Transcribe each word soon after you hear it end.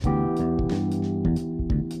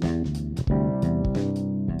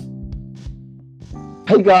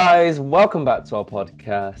Hey guys, welcome back to our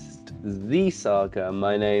podcast, The Saga.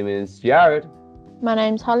 My name is Jared. My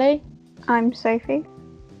name's Holly. I'm Sophie.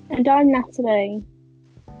 And I'm Natalie.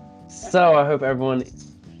 So I hope everyone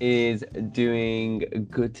is doing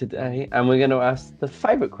good today. And we're going to ask the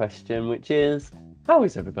favourite question, which is, how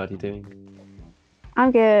is everybody doing?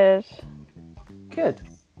 I'm good. Good.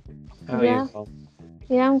 How are Yeah. you?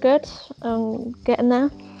 Yeah, I'm good. I'm getting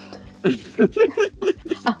there.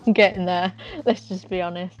 I'm getting there. Let's just be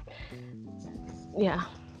honest. Yeah.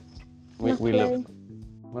 we Nothing. love.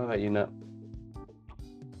 What about you, Nat?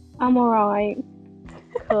 I'm alright.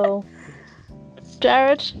 Cool.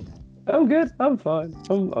 Jared? I'm good. I'm fine.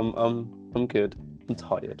 I'm good. I'm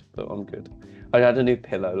tired, but I'm good. I had a new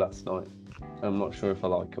pillow last night. I'm not sure if I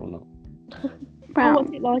like it or not. Oh,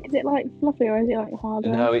 what's it like? Is it like fluffy or is it like harder?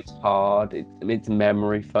 No, it's hard. It's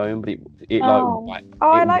memory foam, but it Oh. like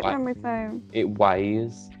I it like wa- memory foam. it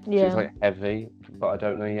weighs. So Yeah. it's like heavy, but I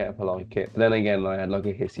don't know yet if I like it. But then again, I had like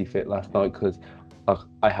a hissy fit last night because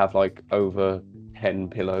I have like over 10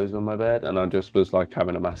 pillows on my bed, and I just was like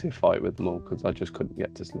having a massive fight with them all because I just couldn't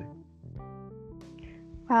get to sleep.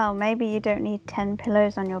 Well, maybe you don't need 10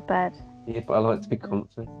 pillows on your bed. Yeah, but I like to be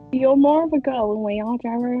comfy. You're more of a girl than we are,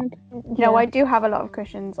 Jared. No, I do have a lot of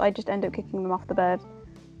cushions. I just end up kicking them off the bed.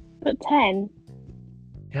 But 10.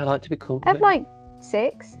 Yeah, I like to be comfy. I have like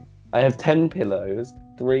 6. I have 10 pillows,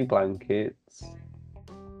 3 blankets,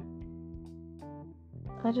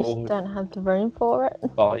 I just Oh. don't have the room for it.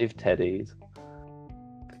 5 teddies,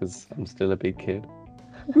 because I'm still a big kid.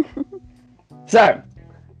 So,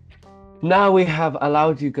 now we have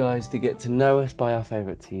allowed you guys to get to know us by our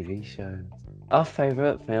favourite TV shows, our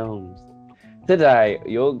favourite films. Today,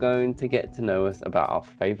 you're going to get to know us about our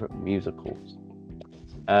favourite musicals.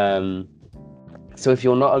 So if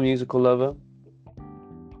you're not a musical lover,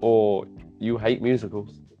 or you hate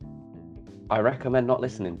musicals, I recommend not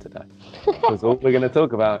listening today, because all we're going to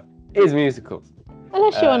talk about is musicals.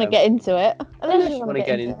 Unless you want to get into it. Unless you want to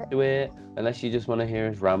get into it, unless you just want to hear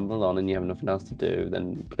us ramble on and you have nothing else to do,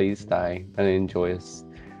 then please stay and enjoy us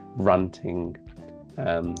ranting,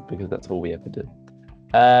 because that's all we ever do.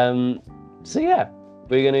 So yeah,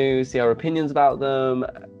 we're going to see our opinions about them,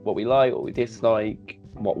 what we like, what we dislike,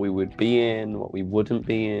 what we would be in, what we wouldn't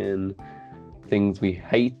be in, things we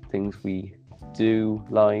hate, things we do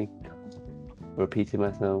like. Repeating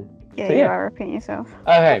myself. Yeah, So, you yeah. are repeating yourself.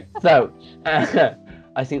 Okay, so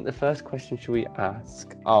I think the first question should we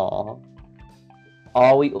ask are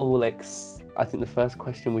we all I think the first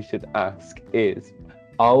question we should ask is,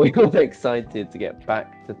 are we all excited to get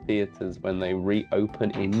back to theatres when they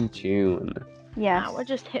reopen in June? Yes. I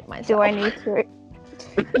just hit myself.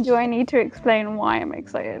 Do I need to explain why I'm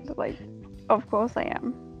excited? Like, of course I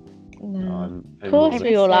am. No. I'm Of course more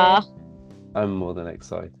we all are. I'm more than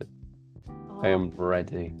excited. I am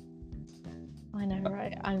ready. I know,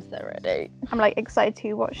 right? I'm so ready. I'm like excited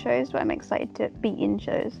to watch shows, but I'm excited to be in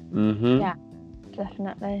shows. Mm-hmm. Yeah.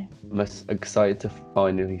 Definitely. I'm excited to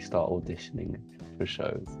finally start auditioning for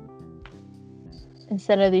shows.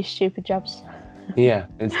 Instead of these stupid jobs. Yeah,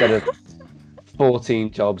 instead of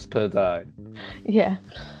 14 jobs per day. Yeah.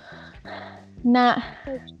 Nah.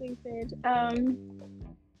 So stupid.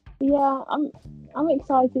 Yeah, I'm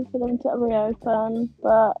excited for them to reopen,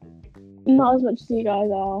 but not as much as you guys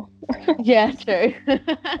are. Yeah, true.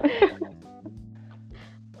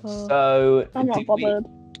 Oh, So, I'm not bothered.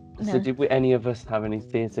 So no. did we, any of us have any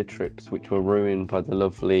theatre trips which were ruined by the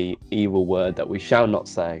lovely evil word that we shall not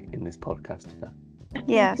say in this podcast today?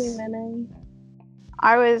 Yes. Too many.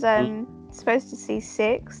 I was supposed to see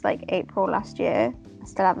 6 like April last year. I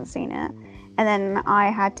still haven't seen it. And then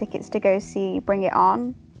I had tickets to go see Bring It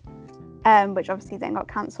On, which obviously then got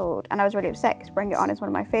cancelled. And I was really upset because Bring It On is one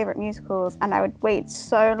of my favourite musicals, and I would wait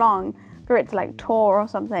so long for it to like tour or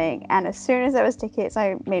something. And as soon as there was tickets,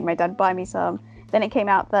 I made my dad buy me some. Then it came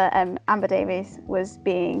out that Amber Davis was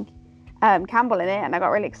being Campbell in it, and I got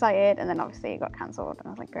really excited. And then obviously it got cancelled, and I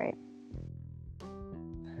was like, great.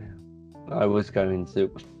 I was going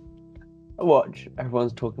to watch.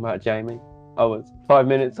 Everyone's talking about Jamie. I was 5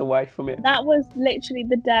 minutes away from it. That was literally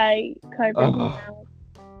the day Cobra came Oh. out.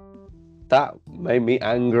 That made me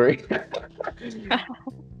angry.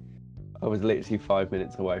 I was literally 5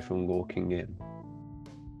 minutes away from walking in.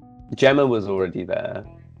 Gemma was already there.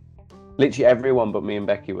 Literally everyone but me and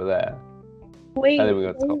Becky were there. And then we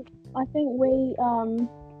got stopped. I think we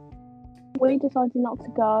decided not to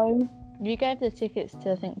go. You gave the tickets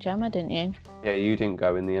to, I think, Gemma, didn't you? Yeah, you didn't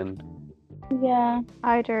go in the end. Yeah.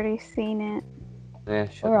 I'd already seen it. Yeah,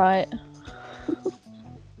 sure. All right.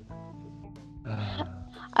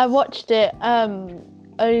 I watched it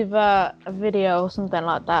over a video or something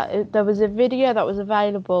like that. There was a video that was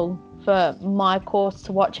available for my course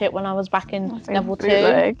to watch it when I was back in That's a level 2.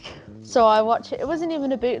 bootleg. So I watched it. It wasn't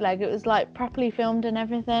even a bootleg. It was like properly filmed and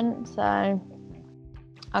everything. So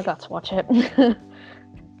I got to watch it.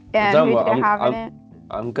 Yeah, Don't who worry, did it have in it?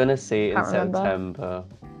 I'm gonna see it in Can't remember. September,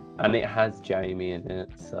 and it has Jamie in it.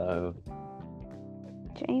 So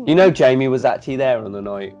Jamie. you know, Jamie was actually there on the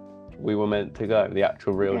night we were meant to go. The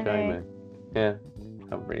actual real Really? Jamie. Yeah,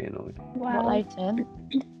 I'm really annoyed. What, Wow. Leighton?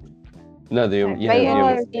 No, the No, yeah, Leighton the-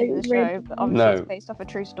 was in the show, but obviously No. it's based off a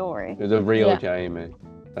true story. the real Yeah. Jamie.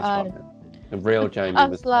 That's Oh. right. The real Jamie I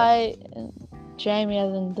was was like, Jamie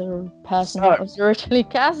as in the person So- that was originally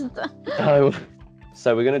cast.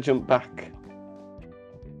 So we're gonna jump back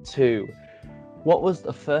to what was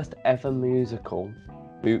the first ever musical?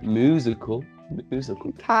 Musical.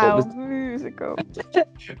 Kyle, was- musical.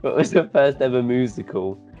 What was the first ever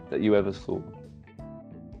musical that you ever saw?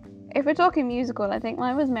 If we're talking musical, I think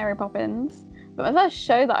mine was Mary Poppins. But my first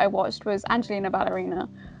show that I watched was Angelina Ballerina.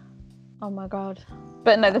 Oh my god.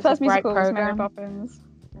 But no, the That's a first great musical was Mary programme. Poppins.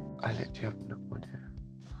 I literally have no idea.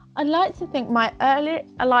 I'd like to think my early,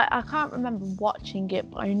 like, I can't remember watching it,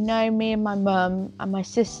 but I know me and my mum and my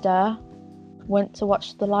sister went to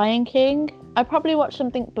watch The Lion King. I probably watched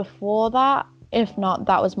something before that. If not,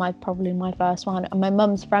 that was probably my first one. And my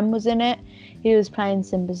mum's friend was in it. He was playing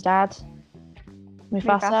Simba's dad,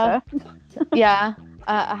 Mufasa. Yeah,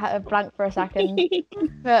 I had a blank for a second.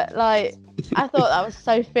 But like, I thought that was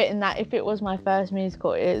so fitting that if it was my first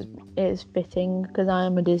musical, it is fitting because I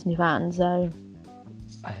am a Disney fan. So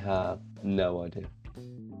I have no idea.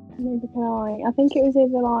 Neither can I. I think it was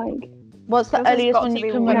either like what's the This has earliest got one to you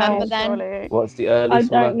be can one, remember then? surely. What's the I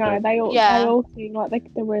earliest one? don't know. They all Yeah. seem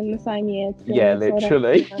like they were in the same year. To be Yeah, honest, so I don't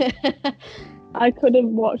literally. know. I could have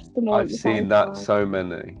watched them all. at I've the same seen that time. so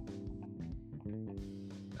many.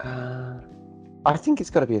 I think it's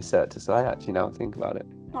got to be a Cirque du Soleil. Actually, now I think about it,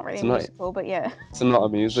 Not really It's a not- musical, but yeah. it's not a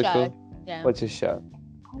musical. Show. Yeah. What's a show?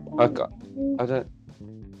 I I don't got. know. I don't.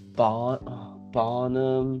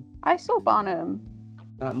 Barnum. I saw Barnum.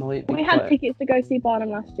 That might be. We had quite- tickets to go see Barnum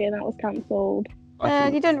last year, and that was cancelled. I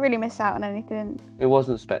You think didn't really miss out on anything. it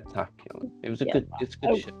wasn't spectacular. It was a Yeah, good. It's a good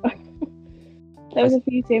oh. show. There was a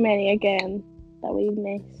few too many again that we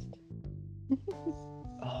missed.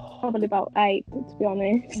 Oh, Probably about 8, to be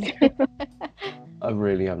honest. I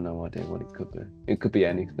really have no idea what it could be. It could be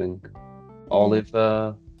anything.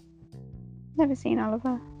 Oliver Never seen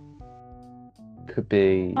Oliver. could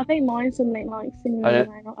be. I think mine's something like Singing I in the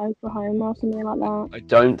don't- Rain or Oklahoma or something like that. I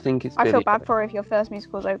don't think it's. I feel Billie bad Eilish. for her if your first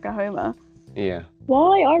musical is Oklahoma. Yeah.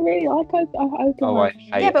 Why? I really like Oklahoma. Oh, I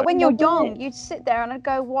hate Yeah, but when you're Love young, it. you'd sit there and I'd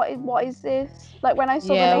go, "What is this?" Like when I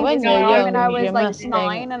saw Yeah, the when ladies' you're name young, and I was you like must think-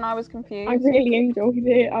 9 and I was confused. I really enjoyed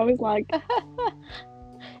it. I was like,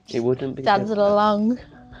 It wouldn't be. Dancing Billie Eilish. along.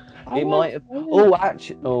 I It like might have. it. Oh,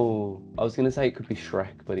 actually. Oh, I was gonna say it could be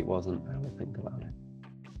Shrek, but it wasn't. Now I think about it.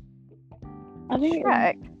 I think it was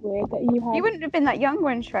Shrek. weird that you had. You wouldn't have been that young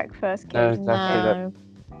when Shrek first came. No, exactly.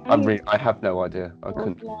 That. No. I have no idea. I of,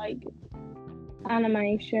 couldn't. like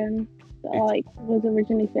animation that It's- like was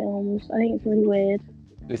originally filmed. I think it's really weird.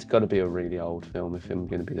 It's got to be a really old film if I'm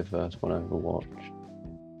going to be the first one I ever watch.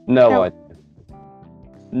 No No. idea.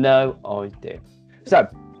 No idea. So,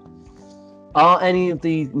 are any of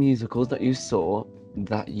these musicals that you saw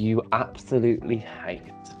that you absolutely hate?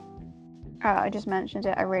 I just mentioned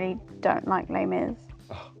it. I really don't like Les Mis.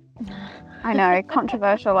 Oh, I know,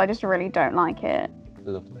 controversial. I just really don't like it.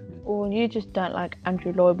 lovely. Well, you just don't like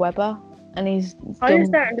Andrew Lloyd Webber, and he's I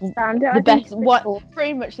just done don't understand it. I the think best. it's What? cool.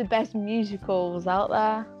 Pretty much the best musicals out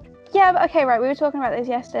there. Yeah, but okay, right. We were talking about this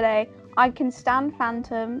yesterday. I can stand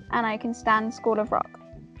Phantom and I can stand School of Rock.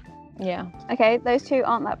 Yeah. Okay, those two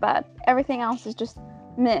aren't that bad. Everything else is just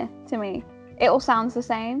meh to me. It all sounds the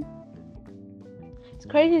same. It's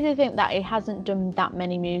crazy to think that he hasn't done that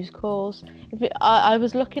many musicals. I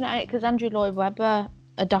was looking at it because Andrew Lloyd Webber,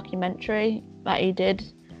 a documentary that he did,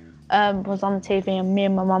 was on TV, and me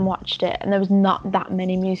and my mum watched it, and there was not that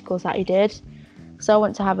many musicals that he did. So I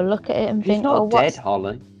went to have a look at it and He's think, not oh, dead, what's...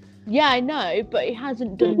 Holly. Yeah, I know, but he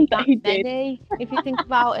hasn't done Yeah, that he did. many. If you think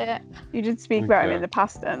about it. You did speak about him Okay. in the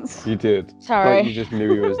past tense. You did. Sorry. Like you just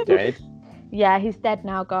knew he was dead. Yeah, he's dead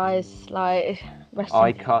now, guys. Like, rest in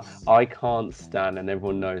I peace. can't stand, and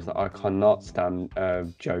everyone knows that I cannot stand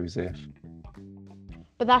Joseph.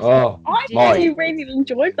 But that's Oh, I Did my. actually really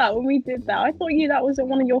enjoyed that when we did that. I thought that was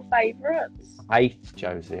one of your favourites. Hate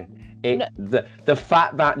Joseph. It No. the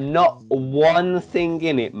fact that not one thing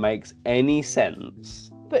in it makes any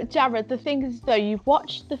sense. But Jared, the thing is though, you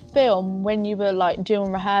watched the film when you were like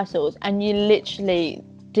doing rehearsals, and you literally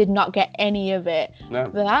did not get any of it. No,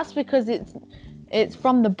 But that's because it's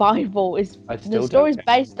from the Bible. I The still story's don't.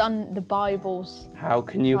 based on the Bible's. How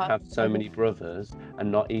can you Right. have so many brothers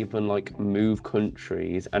and not even like move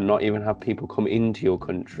countries and not even have people come into your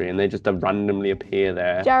country and they just randomly appear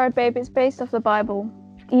there? Jared, babe, it's based off the Bible.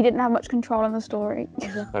 He didn't have much control on the story. So,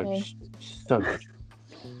 Exactly. so much.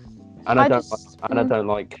 And I don't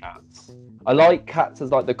like cats. I like cats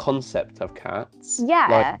as like the concept of cats.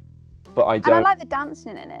 Yeah. But I And I don't. like the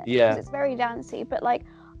dancing in it. Yeah. Because it's very dancey. But like,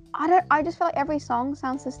 I just feel like every song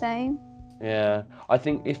sounds the same. Yeah, I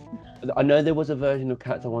think I know there was a version of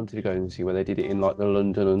Cats I wanted to go and see where they did it in like the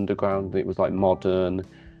London Underground. It was like modern,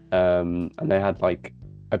 and they had like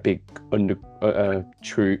a big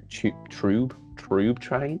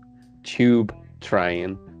tube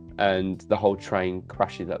train, and the whole train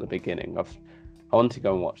crashes at the beginning. I want to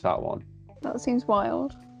go and watch that one That seems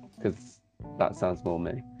wild. because that sounds more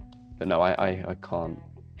me. But no, I can't.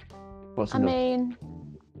 What's I another? mean,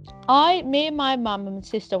 me and my mum and my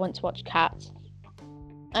sister went to watch Cats,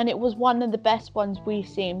 and it was one of the best ones we've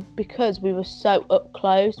seen because we were so up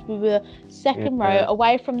close. We were second Yeah. row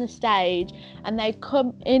away from the stage, and they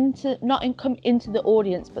come into the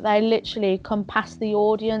audience, but they literally come past the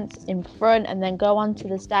audience in front and then go onto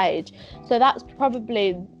the stage. So that's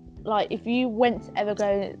probably like if you want to ever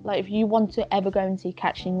go and see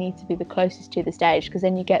Cats, you need to be the closest to the stage because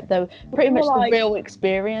then you get the pretty much the real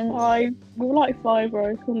experience. We were like 5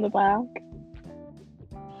 rows from the back.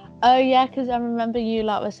 Oh yeah, because I remember you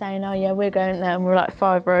were saying, oh yeah, we're going there, and we're like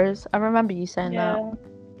 5 rows. I remember you saying that.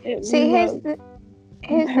 Yeah. See, here's the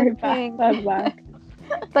very thing. back.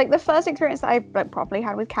 Like the first experience that I properly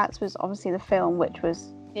had with Cats was obviously the film, which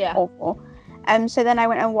was Yeah. awful. So then I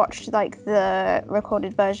went and watched like the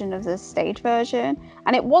recorded version of the stage version,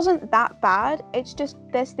 and it wasn't that bad. It's just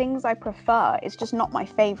there's things I prefer. It's just not my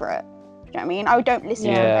favorite. Do you know what I mean? I don't listen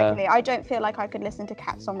to it Yeah. regularly. I don't feel like I could listen to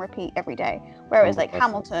Cats on repeat every day. Whereas like 100%.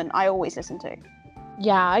 Hamilton, I always listen to.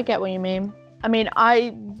 Yeah, I get what you mean. I mean,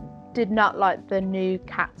 I did not like the new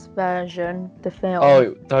Cats version, the film. Oh,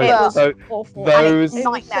 It those was awful. those- And it's It was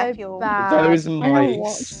nightmare so fuel. bad. those I haven't mice.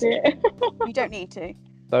 watched it. You don't need to.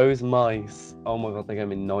 Those mice. Oh my god, they gave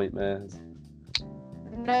me nightmares.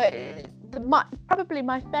 No, probably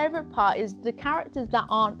my favourite part is the characters that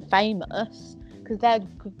aren't famous because they're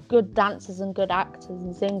good dancers and good actors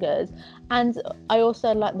and singers. And I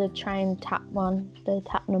also like the train tap one, the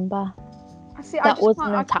tap number. See, That wasn't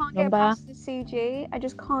I a tap can't get number. past the CG. I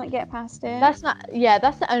just can't get past it. That's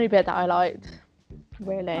the only bit that I liked.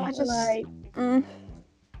 Really. I just Like,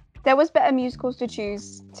 there was better musicals to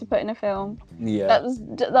choose to put in a film. Yeah. That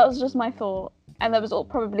was just my thought, and there was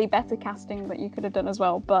probably better casting that you could have done as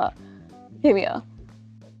well. But here we are.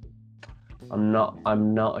 I'm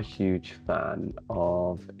not a huge fan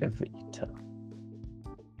of Evita.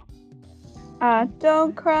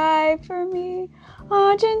 Don't cry for me,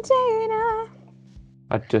 Argentina.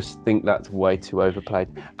 I just think that's way too overplayed.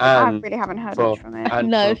 I And really haven't heard for- much from it.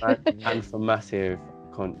 No. and for massive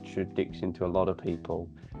contradiction to a lot of people,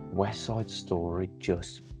 West Side Story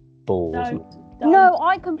just bores me. No,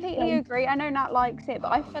 I completely Don't. agree. I know Nat likes it,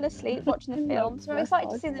 but I fell asleep watching the film, so I'm excited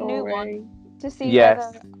to see the new one. To see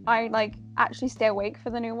Yes. whether I actually stay awake for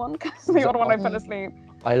the new one, because the other one I fell asleep.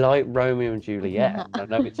 I like Romeo and Juliet. I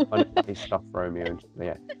know it's kind of based off Romeo and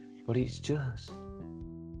Juliet, but it's just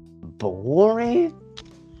boring.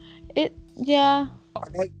 Yeah.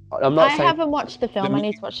 I'm not I saying haven't watched the film. the I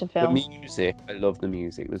need to watch the the film. music. I love the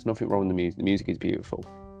music. There's nothing wrong with the music. The music is beautiful,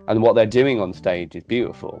 and what they're doing on stage is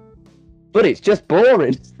beautiful, but it's just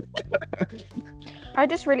boring. I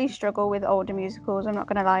just really struggle with older musicals, I'm not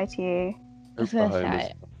going to lie to you. I was gonna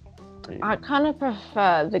say, I kind of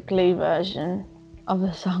prefer the Glee version of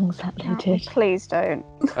the songs that they did. Please don't.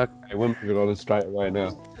 Okay, we're moving on straight away now.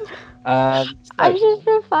 I just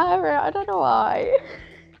prefer it. I don't know why.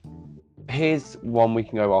 Here's one we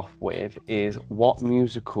can go off with: is what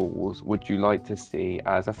musicals would you like to see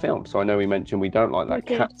as a film? So I know we mentioned we don't like that.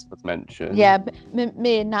 Wicked. Cats was mentioned. Yeah, but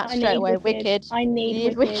me and Nat I straight need away. Wicked. Wicked. I need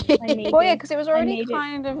Need Wicked. I Wicked. need Well, yeah, it. because it was I already need it.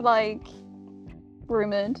 kind of like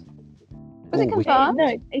rumoured. Was Oh, it Wicked. confirmed?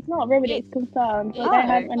 No, it's not rumored, it's confirmed. But Oh. they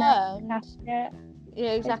haven't announced the Confirmed. cast yet.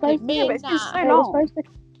 Yeah, exactly. supposed to- Me Yeah, but and it's been Nat. so It long.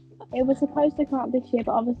 was supposed to come out this year,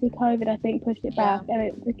 but obviously COVID, I think, pushed it Yeah. back,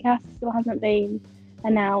 and the cast still hasn't been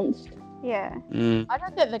announced. Yeah. Mm, I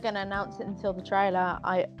don't think they're gonna announce it until the trailer.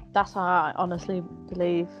 That's how I honestly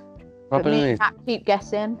believe. But problem me and is, Nat keep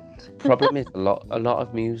guessing. problem is a lot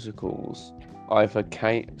of musicals. Either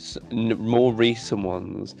more recent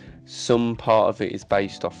ones, some part of it is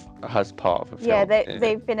based off has part of a film. Yeah, in it.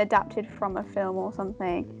 they've been adapted from a film or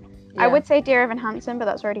something. I would say Dear Evan Hansen, but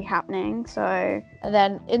that's already happening. So And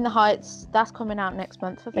then In the Heights, that's coming out next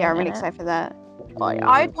month. I think, yeah, I'm really isn't it? excited for that.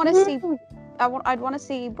 I'd want to see. I'd want to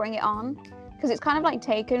see Bring It On, because it's kind of like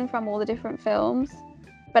taken from all the different films.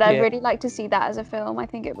 But I'd Yeah. really like to see that as a film. I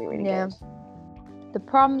think it'd be really Yeah. good. The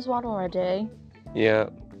Proms one already. Yeah,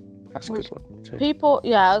 that's a good Which- one too. People,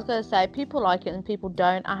 I was gonna say people like it and people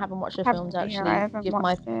don't. I haven't watched the films I actually. haven't Give my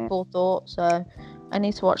watched it. full thought, so I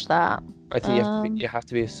need to watch that. I think you have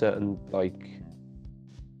to be a certain like.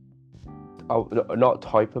 Oh, not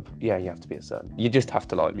type of. Yeah, you have to be a certain. You just have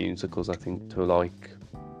to like musicals, I think, to like.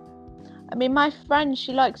 I mean, my friend,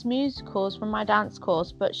 she likes musicals from my dance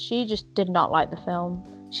course, but she just did not like the film.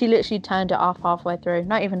 She literally turned it off halfway through,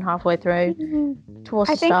 not even halfway through, towards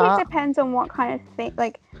I the think start. it depends on what kind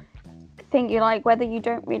of thing you like, whether you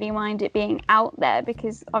don't really mind it being out there,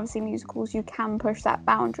 because obviously musicals you can push that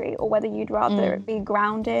boundary, or whether you'd rather it be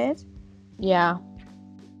grounded. Yeah.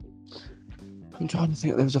 I'm trying to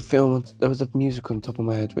think. There was a musical on top of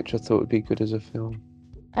my head which I thought would be good as a film.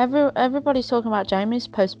 Everybody's talking about Jamie's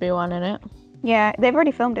supposed to be one in it. Yeah, they've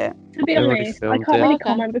already filmed it. To be They've already honest, I filmed can't it. really Okay.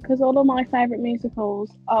 comment because all of my favourite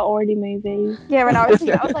musicals are already movies. Yeah, and I was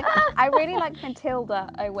like, I really like Matilda.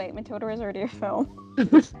 Oh wait, Matilda is already a film.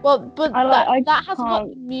 Well, but I that hasn't got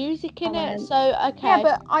can't music in it, comment. so okay. Yeah,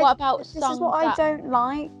 but what about this songs is what I that... don't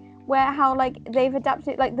like. Where how like they've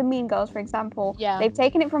adapted, like the Mean Girls, for example. Yeah. They've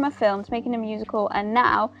taken it from a film to making a musical, and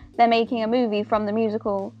now they're making a movie from the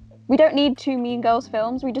musical. We don't need 2 Mean Girls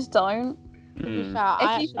films. We just don't. To be Mm. fair, I If you-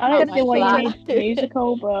 actually I can't don't see why wait you for need that. a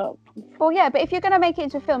musical, but Well, yeah, but if you're gonna make it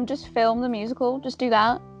into a film, just film the musical. Just do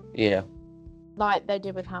that. Yeah. Like they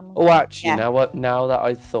did with Hamilton. Oh, actually, Yeah. now that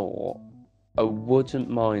I thought, I wouldn't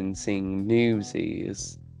mind seeing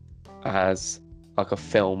Newsies as like a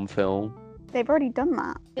film. They've already done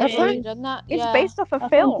that. They've Have already they? done that. It's yeah. based off a that's on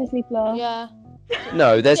film. Disney Plus. Yeah.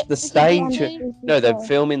 No, there's the Is it stage. Disney? No, they're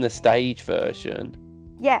filming the stage version.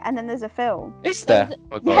 Yeah, and then there's a film. Is there? There's-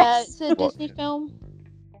 Oh, God. Yeah, it's a What? Disney film.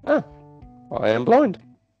 I am blind.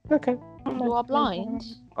 Okay. You are blind.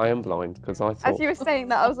 I am blind because I As thought you were saying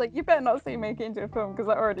that, I was like, you better not say make it into a film because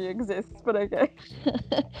that already exists. But okay.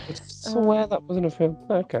 I swear that wasn't a film.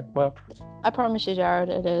 Okay, well. I promise you, Jared,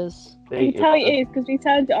 it is. I can tell you it is because we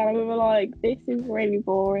turned it on and we were like, this is really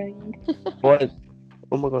boring. What?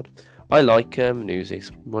 Oh my god. I like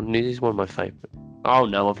Newsies. Newsies is one of my favourite. Oh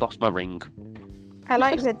no, I've lost my ring. I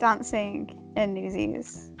like the dancing in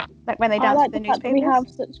Newsies, like when they I dance like with the the fact that we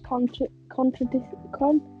newspapers. have such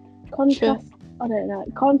contrast. I don't know,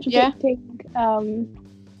 contradicting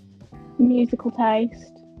musical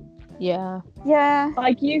taste. Yeah. Yeah.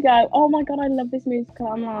 Like you go, oh my god, I love this musical.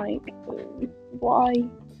 I'm like, why?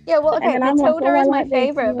 Yeah. Well, okay. And then I'm like, Matilda oh, I is my like this,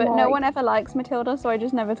 favorite, and but you're no like- one ever likes Matilda, so I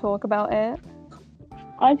just never talk about it.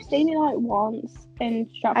 I've seen it like once in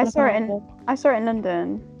Stratford. I saw it in- upon Avon. I saw it in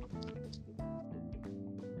London.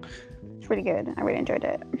 It's really good. I really enjoyed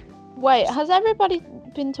it. Wait, has everybody's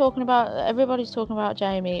talking about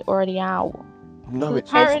Jamie already out? No, 'Cause it's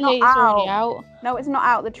apparently not it's already out. No, it's not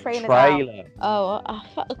out. The trailer's out. trailer. Oh,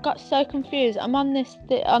 I got so confused. I'm on this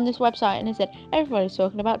website and it said everybody's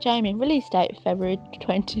talking about Jamie. Release date February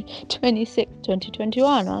 26,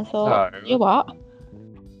 2021. I thought, No. you what?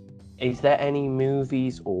 Is there any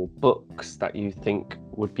movies or books that you think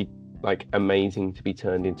would be like amazing to be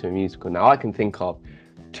turned into a musical? Now I can think of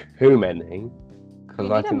too many. You Because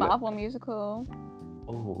need I a think that, Marvel musical.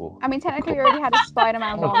 oh, I mean, technically, we already had a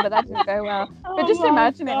Spider-Man one, but that didn't go well. But just Oh my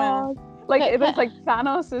imagine it now. God. Like But- it was like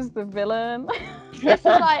Thanos is the villain. This is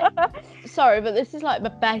like, sorry, but this is like my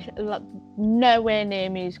best, like nowhere near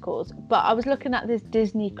musicals. But I was looking at this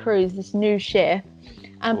Disney cruise, this new ship,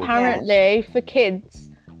 and Oh, apparently for kids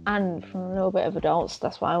and for a little bit of adults,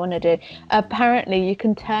 that's what I want to do. Apparently, you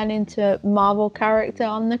can turn into a Marvel character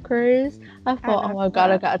on the cruise. I thought, oh love my god,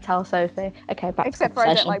 I that. gotta tell Sophie. Okay, back Except to for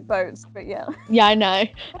I don't conversation. like boats, but yeah. Yeah, I know.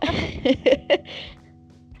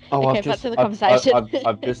 oh, Okay, back to the conversation.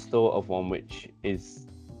 I've just thought of one which is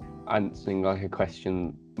answering like a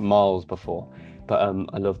question miles before, but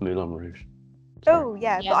I love Moulin Rouge. Oh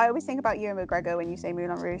yeah, Yeah. but I always think about Ewan McGregor when you say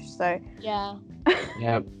Moulin Rouge. So Yeah,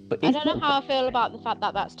 Yeah, but I it's don't know not- how I feel about the fact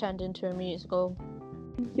that that's turned into a musical.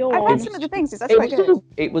 Yours. I've heard some of the things. That's it quite was, good.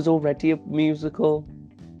 it was already a musical.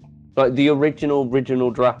 Like the original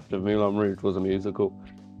draft of Moulin Rouge was a musical,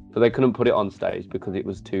 but they couldn't put it on stage because it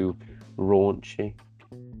was too raunchy.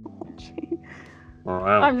 Wow.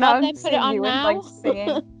 I'm Have now they put it on seeing you and now? like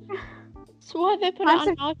singing. So why they put Times it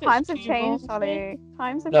on now? if Times it's have too changed, raunchy? Holly.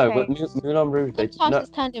 Times have No, but changed. Moulin Rouge, they, Sometimes no, it's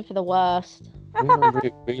turned in for the worst.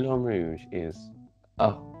 Moulin Rouge is,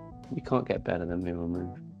 oh, you can't get better than Moulin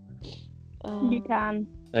Rouge. You can.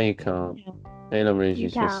 No, you can't. Yeah. Moulin Rouge You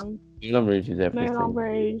is just. can. Moulin Rouge is everything. Moulin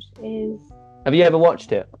Rouge is. Have you ever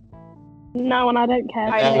watched it? No, and I don't care.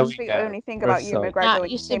 I There we literally go. only think about you, Precisely. McGregor, when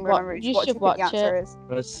you you say should Moulin wa- Rouge. you What do should you think the watch answer it. is?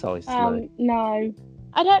 Precisely. No.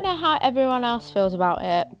 I don't know how everyone else feels about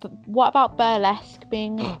it, but what about Burlesque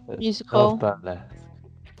being a musical? Love Burlesque.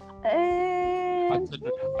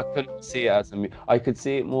 I couldn't see it as I could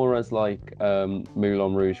see it more as like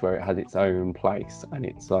Moulin Rouge, where it has its own place and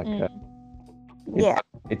it's like Yeah.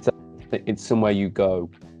 it's somewhere you go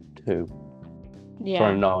to for a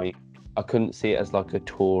Yeah, night. I couldn't see it as like a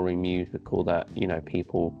touring musical that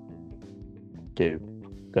people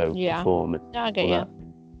go Yeah. perform and I get all you. that.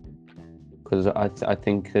 Because I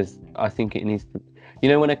think it needs to.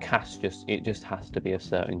 When a cast it just has to be a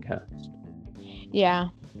certain cast. Yeah,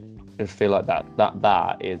 I just feel like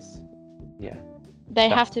that is, yeah. they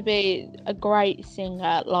That's- have to be a great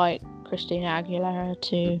singer like Christina Aguilera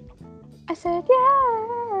to. I said,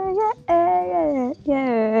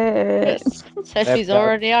 yeah. Sophie's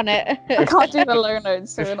already on it. I can't do the low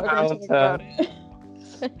notes, so we're not going to talk about it.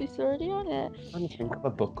 Sophie's already on it. I'm trying to think of a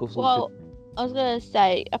book or something. Well, I was gonna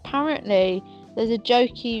say, apparently there's a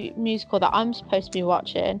jokey musical that I'm supposed to be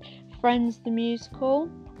watching, Friends the musical.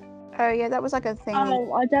 Oh, yeah, that was like a thing.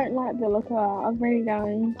 Oh, I don't like the look of that. I really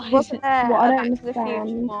don't. Wasn't there Well, I a don't Back to the Future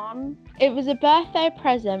understand. one? It was a birthday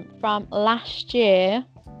present from last year,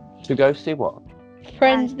 To go see what?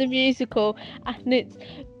 Friends the musical, and it's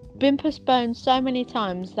been postponed so many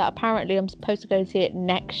times that apparently I'm supposed to go see it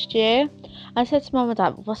next year. I said to Mum and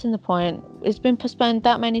Dad, what's in the point? It's been postponed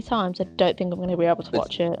that many times, I don't think I'm going to be able to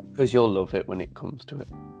watch it. Because you'll love it when it comes to it.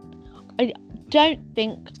 Don't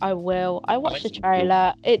think I will. I watched the think you will.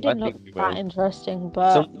 trailer. It didn't think look you that will. interesting,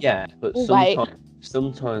 but But we'll wait.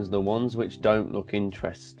 sometimes the ones which don't look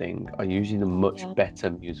interesting are usually the much Yeah. better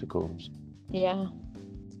musicals. yeah.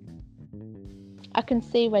 I can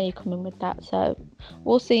see where you're coming with that, so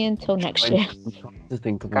we'll see until next year. I'm trying to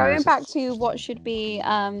think of a Going musical. back to what should be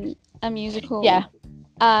a musical. Yeah.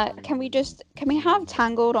 Can we have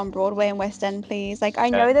Tangled on Broadway and West End, please? Like, I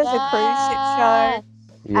know there's a cruise ship show,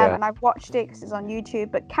 Yeah. and I've watched it because it's on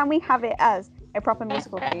YouTube, but can we have it as a proper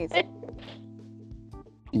musical, please?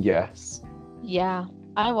 Yes. Yeah,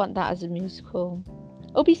 I want that as a musical.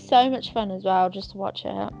 It'll be so much fun as well just to watch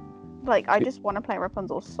it. Like, I just want to play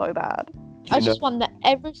Rapunzel so bad. I You just want that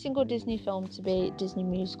every single Disney film to be Disney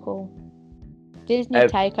musical. Disney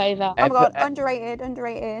Ev- takeover. Oh my god,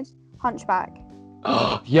 underrated. Hunchback.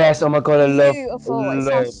 Yes. Oh my god, I love Beautiful. It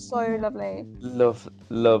sounds so lovely.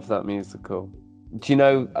 love that musical. Do you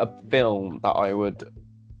know a film that I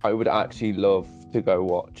would actually love to go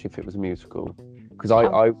watch if it was a musical? Because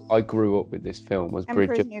I grew up with this film. Was Emperor's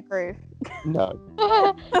Bridget? New Groove. No,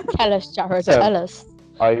 Tell us, Jared. So- Tell us.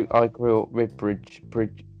 I grew up with Bridge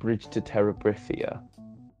to Terabithia.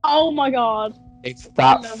 Oh my god. If I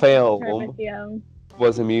that love film Terabithia.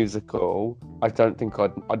 was a musical, I don't think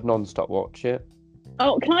I'd non-stop watch it.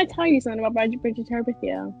 Oh, can I tell you something about Bridget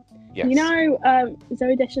Terabithia? Yes. You know,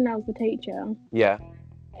 Zooey Deschanel's the teacher. Yeah.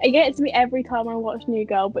 It gets me every time I watch New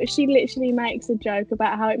Girl, but she literally makes a joke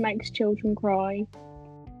about how it makes children cry.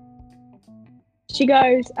 She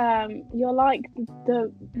goes, "You're like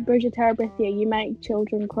the Bridget Terabithia. You make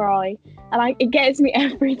children cry," and it gets me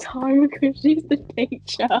every time because she's the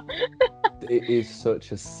teacher. It is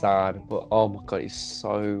such a sad, but oh my god, it's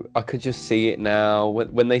so. I could just see it now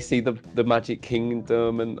when they see the Magic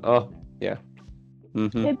Kingdom and yeah.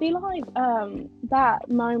 Mm-hmm. It'd be like that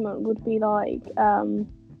moment would be like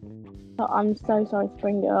I'm so sorry to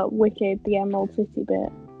bring it up. Wicked, the Emerald City bit,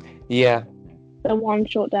 Yeah. the One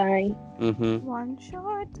Short Day. Mm-hmm. One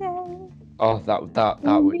short day. Oh, that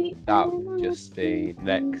would just be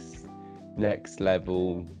next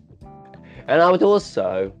level. And I would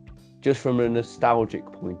also, just from a nostalgic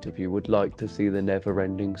point of view, would like to see the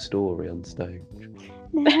Never-Ending Story on stage.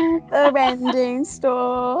 Never-ending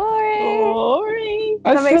story. Sorry.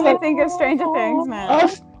 That makes me think of Stranger Things now.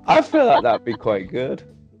 I feel like that'd be quite good.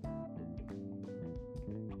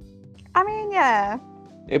 I mean, yeah.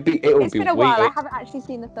 It would It's be been a while. I weird. haven't actually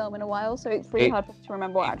seen the film in a while, so it's really hard to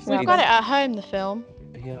remember what actually We've got happened. it at home, the film.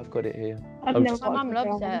 Yeah, I've got it here. I've I'm never just- My watched mum the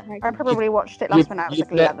loves film. it. I probably watched it last when I was like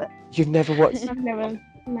you've ne- 11. You've never watched I've never.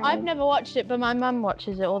 No. I've never watched it, but my mum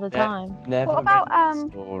watches it all the Yeah. time. Never What about,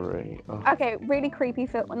 Story? Oh. Okay, really creepy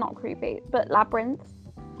film. Well, not creepy, but Labyrinth.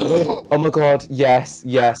 Oh my god, yes,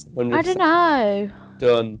 100% I don't know.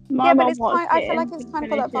 done. My Yeah, but mum it's watched I it feel like and it's kind of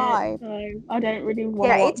got that finished it, so I don't really want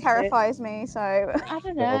Yeah, to watch it terrifies me, so. I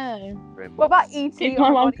don't know. What about E.T.? If my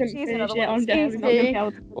Oh mum God, couldn't E.T. is finish another it, one I'm that's definitely not easy. going to be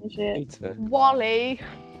able to finish it. Peter. Wally.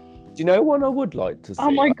 Do you know one I would like to see? Oh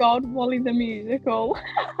my god, Wally the musical.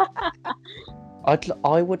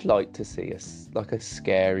 I would like to see like a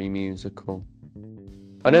scary musical.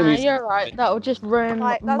 I know No, you're right. That would just ruin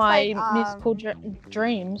Like, that's my like, musical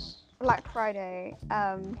dreams. Black Friday,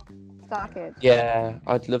 Star Kids. Yeah,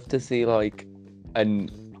 I'd love to see like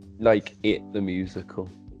It the musical.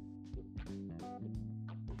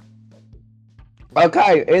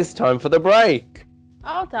 Okay, it's time for the break.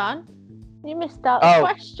 Hold on. You missed out the Oh.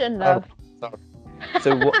 question, love.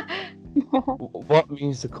 So what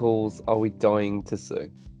musicals are we dying to see?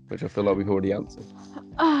 Which I feel like we've already answered.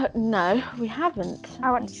 No, we haven't.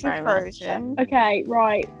 I want to Thank see you very much. Frozen. Okay,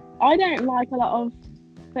 right. I don't like a lot of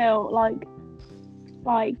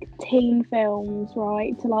like teen films,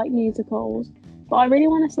 right? To like musicals, but I really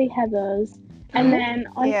want to see Heathers. And then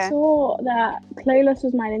I Yeah. saw that Clueless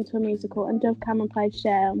was made into a musical, and Dove Cameron played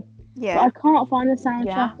Cher. But Yeah. I can't find the soundtrack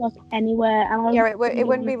Yeah. like anywhere, and I Yeah, it wouldn't be really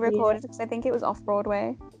wanna see recorded because I think it was off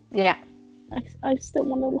Broadway. Yeah. I still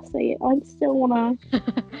want to see it. I still want to.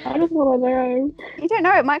 I just want to know. You don't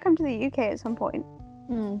know, it might come to the UK at some point.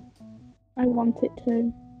 Hmm. I want it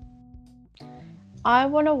to. I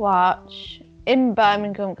want to watch in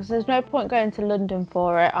Birmingham because there's no point going to London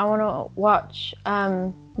for it. I want to watch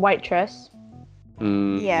Waitress.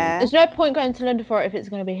 Yeah. There's no point going to London for it if it's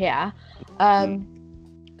going to be here.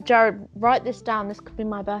 Jared, write this down. This could be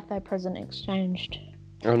my birthday present exchanged.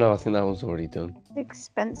 Oh no, I think that one's already done. It's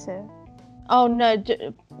expensive. Oh no!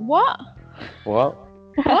 What? What?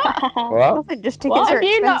 What? What? Nothing, just tickets What? are Have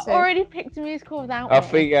you not expensive. already picked a musical without I me?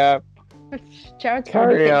 think Jared's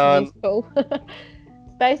Carry already on. picked a musical.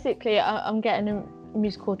 Basically, I'm getting a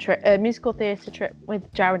musical theatre trip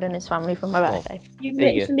with Jared and his family for my birthday. You've See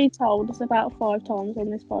ya. literally told us about 5 times on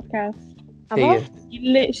this podcast. See ya.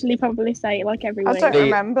 You literally probably say it like every I week. don't The-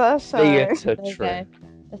 remember, so. Theatre There you trip. go.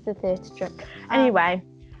 It's a theatre trip. Anyway,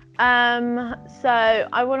 so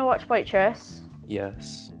I want to watch Waitress.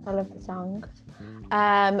 Yes. I love the songs.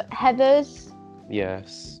 Heathers,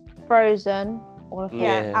 Yes. Frozen, Oliver, Yeah,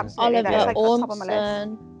 Yeah. absolutely. That's like the top of my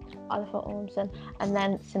list. Oliver Ormston, and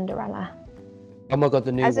then Cinderella. Oh my god,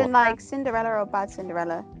 the new As in one. like Cinderella or Bad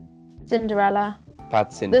Cinderella? Cinderella.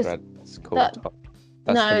 Bad Cinderella. It's called. that-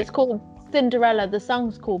 That's No, the it's called Cinderella. The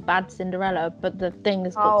song's called Bad Cinderella, but the thing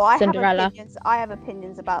is Oh, called I Cinderella. have opinions. I have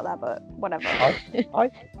opinions about that, but whatever.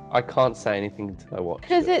 I can't say anything until I watch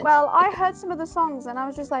Because it. it's Well, I heard some of the songs and I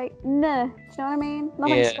was just like, nah. Do you know what I mean?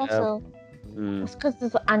 Nothing Yeah. special. Mm. it's because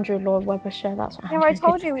there's Andrew Lloyd Webber show. That's what. Yeah, I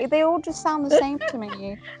told you, they all just sound the same to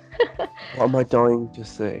me. What am I dying to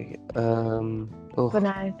see? Oh, But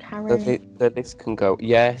no, the, Carrie. the list can go.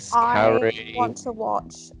 Yes, I Carrie. want to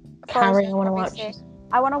watch Carrie, Frozen, I want to watch. obviously.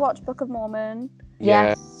 I want to watch Book of Mormon.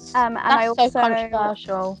 Yes. And I That's also so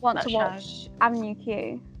controversial. want that to show. watch Avenue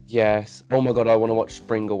Q. Yes. Oh my god, I want to watch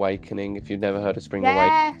Spring Awakening. If you've never heard of Spring Awakening.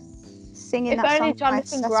 Yes. Singing If that only song for my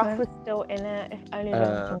Jonathan Groff assessment. was still in it. If only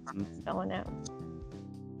Jonathan Groff Um, was still in it.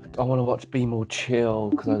 I want to watch Be More Chill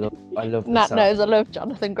because I love the Matt sound. knows I love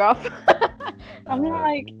Jonathan Groff. I'm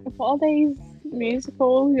like, what are these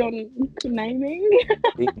musicals you're naming?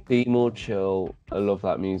 Be More Chill. I love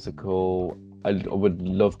that musical. I would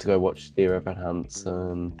love to go watch Dear Evan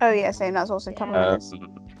Hansen. Oh yeah, same. That's also top of my list.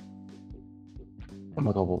 Oh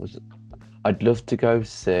my god, what was it? I'd love to go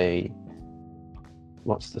see.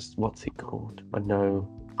 What's it called? I know.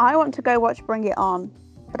 I want to go watch Bring It On,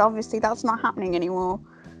 but obviously that's not happening anymore.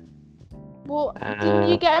 Well, didn't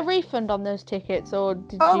you get a refund on those tickets, or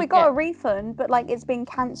did Oh, you we got a get... refund, but like it's been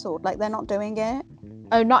cancelled. Like they're not doing it.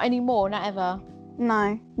 Oh, not anymore, not ever.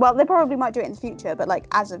 No. Well, they probably might do it in the future, but like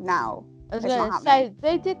as of now, I was It's going not to say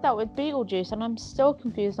they did that with Beetlejuice, and I'm still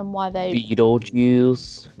confused on why they.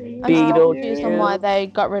 Beetlejuice. I'm still confused on why they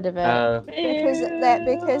got rid of it.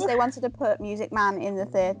 because they wanted to put Music Man in the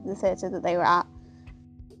theatre that they were at.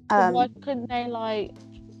 So why couldn't they like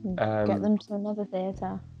get Um, them to another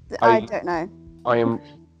theatre? I don't know. I am.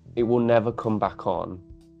 It will never come back on,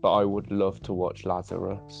 but I would love to watch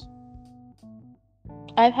Lazarus.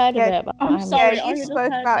 I've heard Yeah, of it, but I I'm haven't. sorry, you I just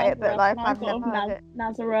spoke heard about it, but, Nazareth, like, and I I've thought never of heard it.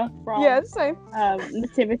 Nazareth from Yeah, same.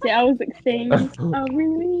 Nativity. I was like, things are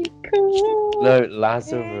really cool. No,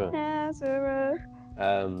 Lazarus. Nazareth.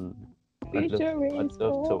 I'd love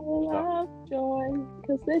to watch that. of joy,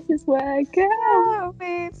 because this is where God. Oh,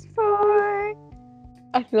 it's for.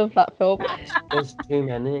 I love that film. There's too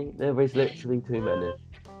many. There is literally too many.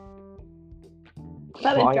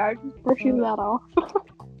 That is Right. Jared just brushing that off.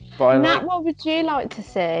 But I Nat, like what would you like to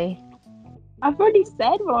see? I've already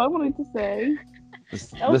said what I wanted to say. this,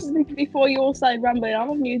 That was before you all started rambling on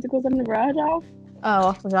of musicals I've never heard of. Oh,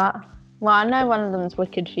 I forgot. Well, I know one of them's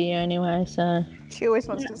Wicked for you anyway, so. She always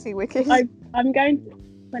wants to see Wicked. I'm going.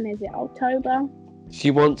 When is it? October. She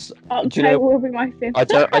wants. Octo Do you know? will be my fifth. I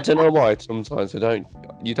don't know why. Sometimes you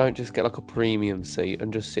don't just get like a premium seat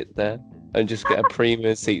and just sit there and just get a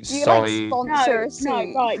premium seat. You like Side. sponsor a No,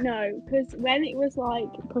 seat. right, no, because when it was like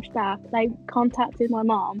pushed back, they contacted my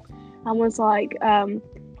mom and was like,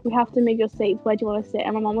 we have to move your seats. Where do you want to sit?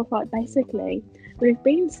 And my mom was like, basically, we've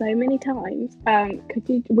been so many times.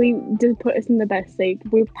 We just put us in the best seat.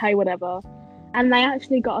 We'll pay whatever. And they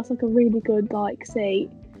actually got us like a really good like seat.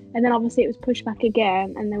 And then obviously it was pushed back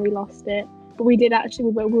again, and then we lost it. But we did actually.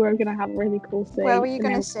 We were going to have a really cool seat. Where were you and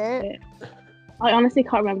going to then sit? I honestly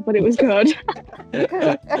can't remember, but it was good.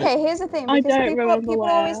 Because, okay, here's the thing. I Because don't remember people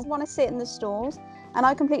where. always want to sit in the stalls, and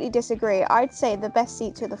I completely disagree. I'd say the best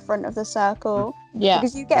seats are the front of the circle Yeah.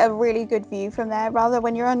 because you get a really good view from there. Rather,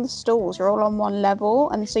 when you're on the stalls, you're all on one level,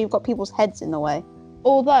 and so you've got people's heads in the way.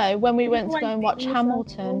 Although when we went to Like go and watch in the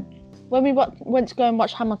Hamilton, went to go and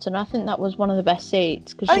watch Hamilton, I think that was one of the best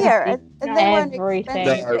seats because Oh yeah, see and they weren't everything.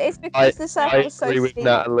 expensive. No, But it's because the circle I was so agree with steep.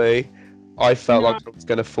 Natalie. I felt No. like I was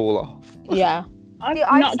going to fall off. Yeah, I'm See,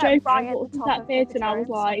 I not sat joking. right I at walked the into top that of theatre and I was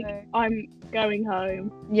Hippodrome, like, so- I'm going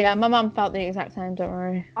home. yeah. My mum felt the exact same. Don't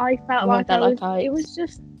worry. I felt I like felt I like was. It was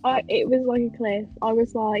just. it was like a cliff. I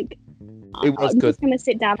was like, It was I'm good. just gonna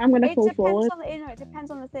sit down. I'm gonna It fall depends forward. on the, it depends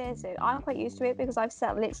on the theatre. I'm quite used to it because I've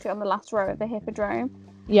sat literally on the last row of the Hippodrome.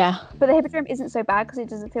 Yeah, But the Hippodrome isn't so bad because it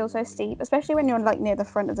doesn't feel so steep, especially when you're like near the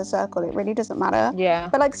front of the circle. It really doesn't matter. yeah.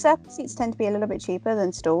 But like circle seats tend to be a little bit cheaper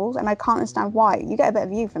than stalls, and I can't understand why. You get a better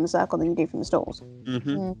view from the circle than you do from the stalls.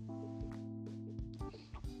 Mm-hmm.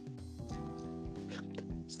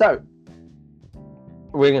 So,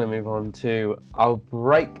 we're going to move on to our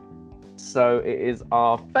break. So, it is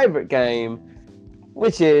our favourite game,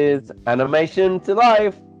 which is Animation to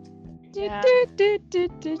Life. Yeah.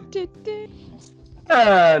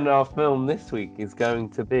 And our film this week is going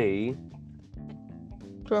to be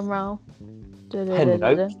Drum roll.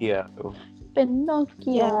 Pinocchio.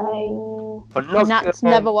 Pinocchio. Pinocchio. Nat's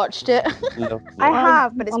never watched it. I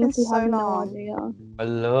have, but it's been honestly so have no long. idea. I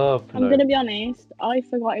love I'm gonna be honest. I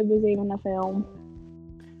forgot it was even a film.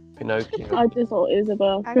 Pinocchio. I just thought it was a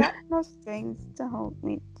book. I got no strings to hold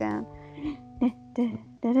me down.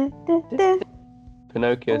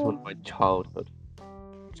 Pinocchio is one of my childhood.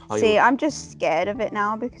 See, I'm just scared of it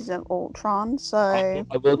now because of Ultron. So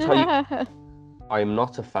I will tell you, I am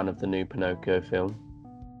not a fan of the new Pinocchio film.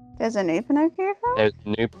 there's a new Pinocchio film. There's a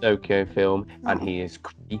new Pinocchio film, and he is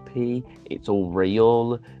creepy. It's all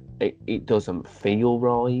real. It doesn't feel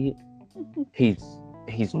right.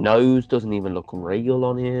 His nose doesn't even look real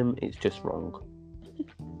on him. It's just wrong.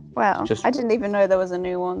 Well, Just- I didn't even know there was a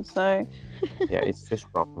new one. So Yeah, it's just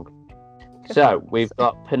wrong. So we've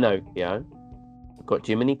got Pinocchio. We've got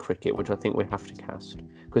Jiminy Cricket, which I think we have to cast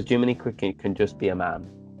because Jiminy Cricket can just be a man,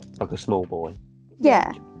 like a small boy.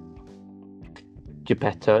 yeah.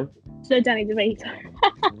 Geppetto, So Danny DeVito.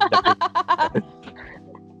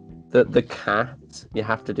 the cat. You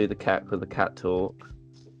have to do the cat because the cat talk.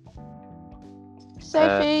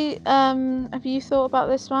 Sophie, have you thought about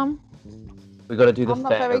this one? We got to do the I'm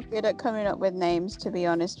not fair. very good at coming up with names, to be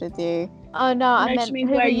honest with you. Oh no, I No, meant she means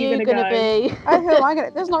who where are you you gonna gonna go? be? Oh, who am I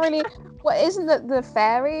gonna? There's not really. What isn't the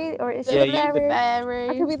fairy or is Yeah, it you- the fairy? Fairy.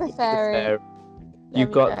 I could be the The fairy. fair. There You've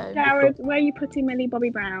we got. go. Jared, where are you putting Millie Bobby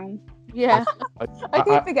Brown? Yeah. I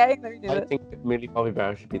keep forgetting that we did I it. think Millie Bobby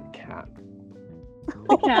Brown should be the cat.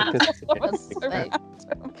 The cat. That's so Like-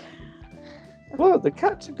 random. Well, the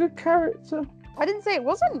cat's a good character. I didn't say it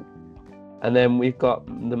wasn't. And then we've got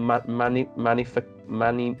the Maggie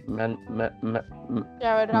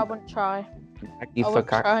Jared, I wouldn't try. I for wouldn't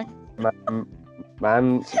try.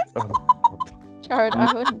 man. Oh, Jared,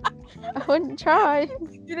 I wouldn't try.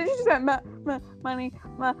 You literally just went money,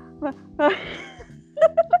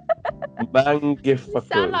 You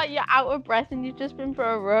sound like you're out of breath and you've just been for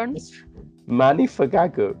a run. Manny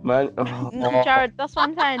Fagago. Man. Oh, Jared, that's what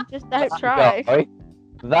I'm saying. Just don't try.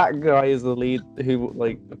 That guy is the lead who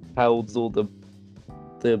like holds all the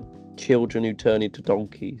children who turn into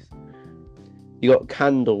donkeys. You got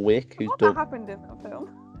Candlewick, who's What done happened in that film?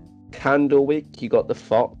 Candlewick. You got the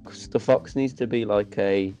fox. The fox needs to be like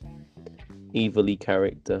a evilly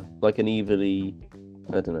character, like an evilly,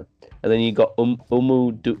 I don't know. And then you got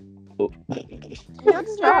Umudu. You're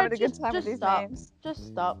just having a good Just- time with just these stop. names. Just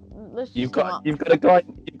stop. Let's just You've got not. a guy.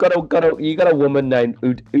 You got a woman named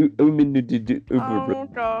Umudu. Oh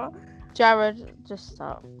god. Jared, just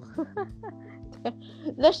stop.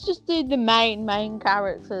 Let's just do the main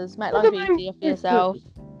characters. Make life easier for yourself.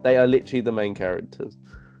 They are literally the main characters.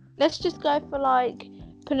 Let's just go for like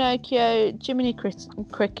Pinocchio, Jiminy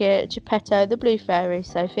Cricket, Geppetto, the Blue Fairy,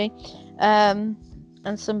 Sophie.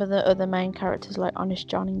 And some of the other main characters like Honest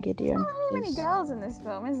John and Gideon. Not really many girls in this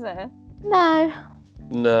film, is there? No.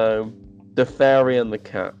 No, the fairy and the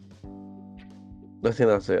cat. I think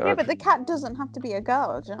that's it. Yeah, but the cat doesn't have to be a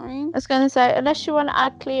girl. Do you know what I mean? I was going to say, unless you want to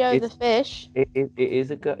add Cleo the It's- fish. It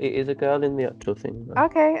is a girl. It is a girl in the actual thing. though.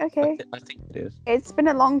 Okay, I, okay. I think it is. It's been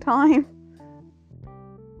a long time.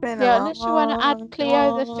 Been a Yeah, unless you want to add long,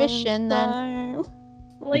 Cleo the fish long in, then time.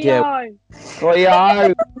 Leo.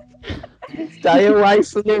 Cleo, stay away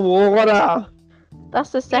from the water.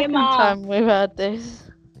 that's the second Mom. time we've heard this.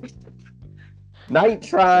 Night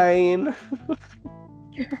train.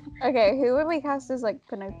 Okay, who would we cast as like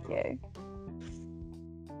Pinocchio?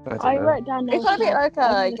 I don't know. wrote down. It's Noah gotta be Schnapp. like I a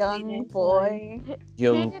haven't seen young it, so- boy.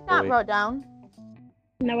 Young Who did that boy. wrote down?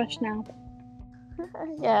 Noah Schnapp.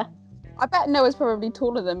 Yeah. I bet Noah's probably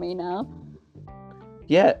taller than me now.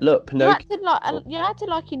 Yeah, look, Pinocchio. You acted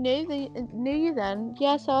like he knew you then.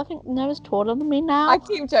 Yeah, so I think Noah's taller than me now. I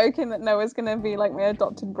keep joking that Noah's gonna be like my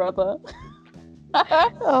adopted brother.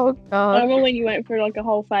 Oh I god. remember when you went through like a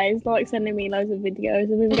whole phase, like sending me loads of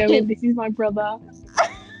videos of him going, "This is my brother."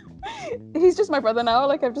 He's just my brother now.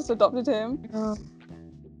 Like I've just adopted him.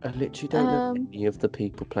 I literally don't know Um, any of the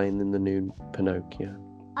people playing in the new Pinocchio.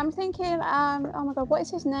 I'm thinking. Oh my god, what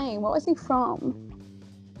is his name? What was he from?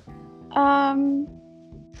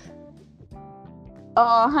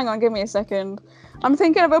 Oh, hang on, give me a second. I'm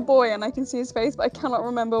thinking of a boy and I can see his face, but I cannot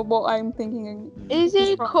remember what I'm thinking. Is he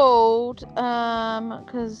He's from- called?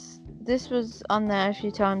 Because this was on there a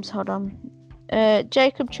few times. Hold on.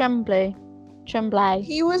 Jacob Tremblay.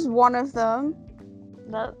 He was one of them,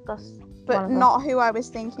 That's but one of them. not who I was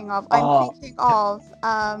thinking of. I'm Oh. thinking of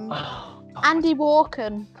Oh, Andy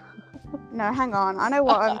Walken. no, hang on. I know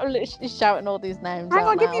what I'm. I'm literally shouting all these names. Hang out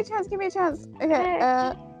on, give now. me a chance. Give me a chance.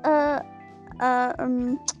 Okay.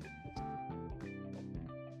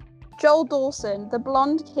 Joel Dawson, the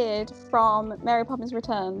blonde kid from Mary Poppins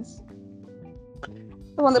Returns.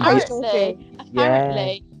 The one that plays Dorothy.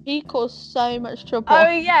 Apparently, he caused so much trouble. Oh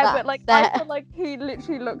yeah, that but like I set. feel like he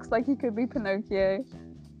literally looks like he could be Pinocchio.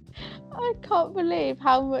 I can't believe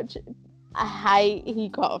how much hate he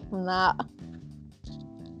got from that.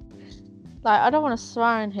 Like, I don't want to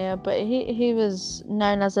swear in here, but he was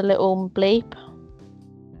known as a little bleep.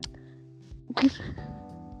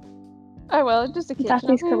 Oh well, just a kid. That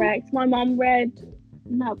is you know? correct. My mum read.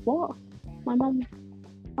 No, what? My mum.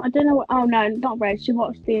 I don't know. Oh no, not read. She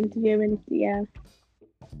watched the interview and yeah,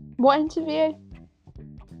 What interview?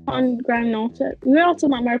 on Graham Norton. We're all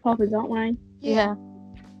talking about Mary Poppins, aren't we? Yeah.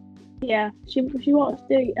 Yeah. She watched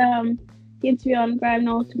the interview on Graham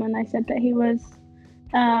Norton when they said that he was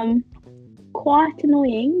quite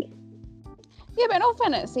annoying. Yeah, but in all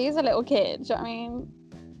fairness, he's a little kid. Do you know what I mean?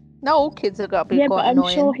 No, all kids have got to be Yeah, but quite I'm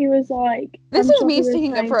annoying. sure he was like. This I'm is sure me he was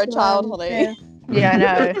sticking up saying for a to, child, Holly. yeah. Yeah,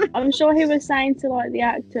 I know. I'm sure he was saying to like the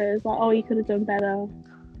actors, like, "Oh, you could have done better."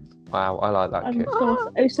 wow, I like that I'm kid.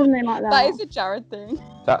 sure it was something like that. That is a Jared thing.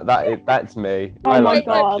 That's me. Oh I my like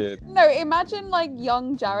God. that kid. No, imagine like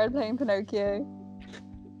young Jared playing Pinocchio.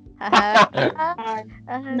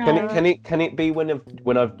 No. Can it be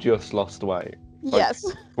when I've just lost weight? Like, Yes,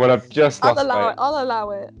 When I've just I'll lost allow weight. it. I'll allow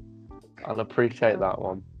it. I'll appreciate that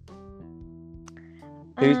one.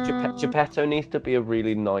 Who's Geppetto needs to be a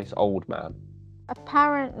really nice old man.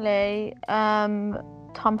 Apparently,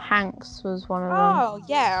 Tom Hanks was one of them. Oh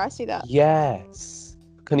yeah, I see that. Yes.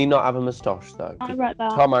 Can he not have a moustache though? I read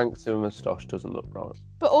that. Tom Hanks with a moustache doesn't look right.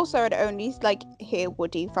 But also, I'd only like hear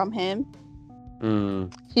Woody from him.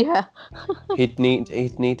 Mm. Yeah. He'd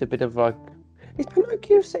need a bit of like. Is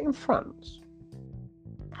Pinocchio set in France?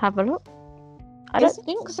 Have a look. I Is don't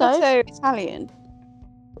think so. So Italian.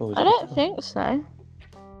 Or is I it don't think so.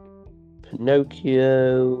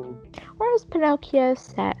 Pinocchio. Where is Pinocchio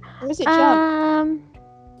set? Or is it German?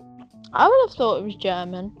 I would have thought it was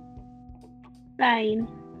German. Spain.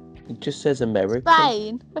 It just says American.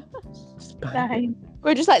 Spain. Spain.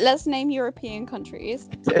 We're just like, let's name European countries.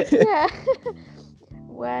 Yeah.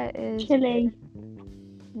 Where is Chile.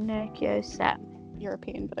 Pinocchio set?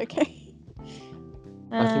 European, but okay.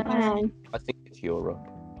 I think- Um, I think it's Europe.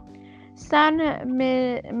 San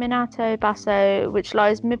Minato Basso, which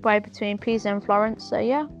lies midway between Pisa and Florence. So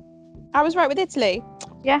yeah. I was right with Italy.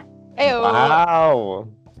 Yeah. Ew. Wow.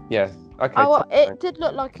 Yeah. Okay. Oh, well, fine. it did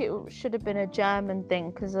look like it should have been a German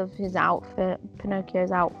thing because of his outfit,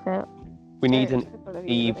 Pinocchio's outfit. We need an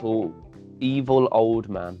evil old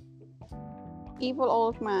man. evil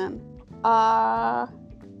old man.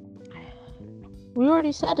 We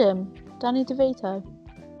already said him, Danny DeVito.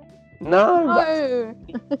 No, Oh,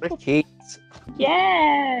 that's Keats.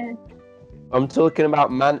 Yeah. I'm talking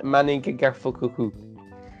about Manny Gagarfukuku.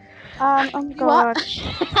 Oh my god.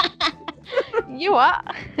 You what?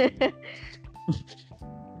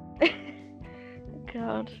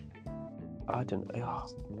 God. I don't know.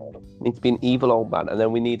 Needs to be an evil old man, and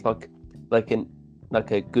then we need like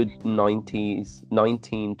a good 90s,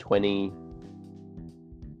 19, 20,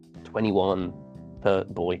 21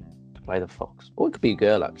 boy to play the fox. Or it could be a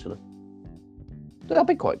girl, actually. That'd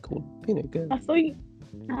be quite cool, being a girl. I thought you.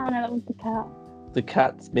 Oh no, that was the cat. The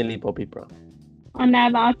cat's Millie Bobby Brown. I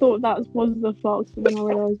know that. I thought that was the fox, but then I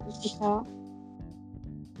realised it was the cat.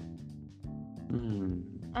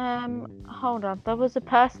 Hold on. There was a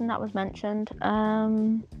person that was mentioned.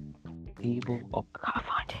 Evil old. I can't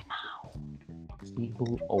find it now.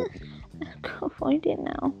 Evil old. I can't find it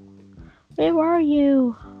now. Where are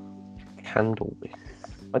you? Candlewick.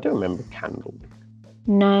 I don't remember Candlewick.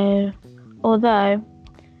 No. Although,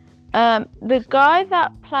 the guy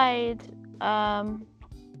that played, Mum's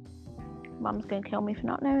gonna kill me for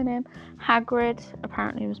not knowing him. Hagrid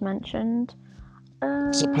apparently was mentioned.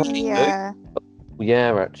 Supposedly. Yeah.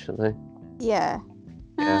 Yeah, actually. Yeah.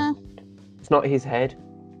 Yeah. It's not his head.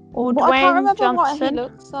 Or Well, I can't Dwayne remember what he Johnson.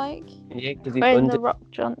 looks like. Yeah, because he's Dwayne under. the Rock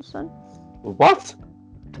Johnson. What?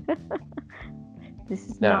 This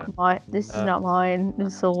is No. not my. This is not mine.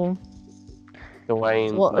 It's all.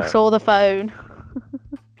 Dwayne. What? No. It's all the phone.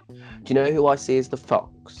 Do you know who I see as the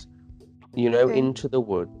fox? You know, Who? Into the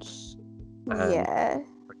Woods. And Yeah.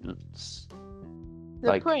 Prince. The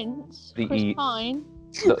Like, Prince. the Chris E- Pine.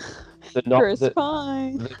 The not Chris the,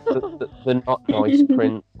 Pine. the not nice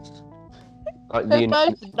prince. Like They're the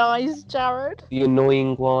both nice, Jared.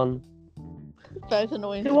 annoying one. Both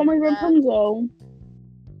annoying. The one with Yeah. Rapunzel.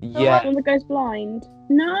 The Yeah. one that goes blind.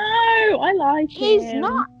 No, I like He's him.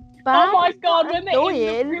 not bad. Oh my he's god, not when they're in the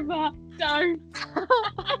annoying. river. Don't.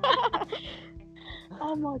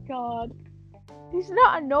 Oh my god. He's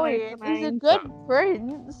not annoying. He's a fine. good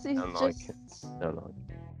prince. He's Don't like just. No, no.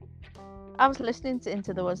 I was listening to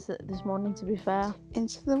Into the Woods this morning. To be fair.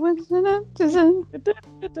 Into the woods. I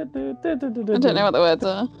don't know what the words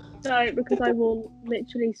are. Don't, because I will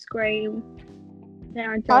literally scream.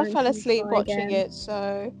 Now I fell asleep watching it,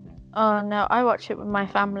 so Oh no, I watch it with my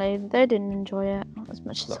family. They didn't enjoy it as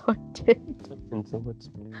much as I did. Into the Woods.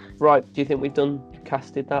 Right, do you think we've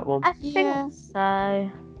casted that one? I Yeah. think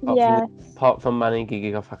so. Yeah. Apart from Manny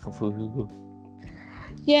Gigi Fufu.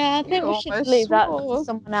 Yeah, I think we should Almost leave that swore. to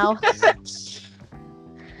someone else.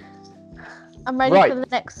 I'm ready Right. for the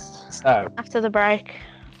next So, after the break.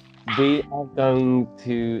 we are going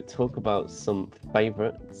to talk about some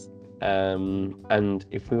favourites. And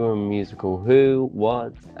if we were a musical, who,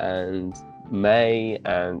 what, and May,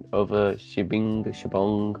 and other shebang.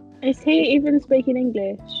 Is he even speaking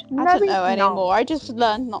English? I don't know anymore. I just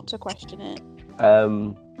learned not to question it.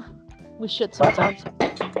 We should sometimes.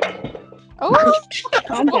 Oh,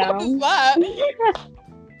 Calm what down. was that?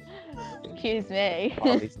 Excuse me.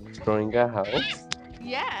 While he's destroying our house.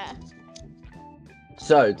 Yeah.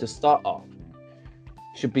 So, to start off,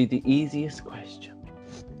 should be the easiest question.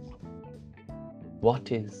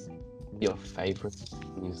 What is your favourite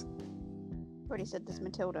musical? Already said this,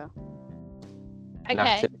 Matilda. Okay.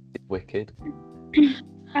 Natalie is Wicked.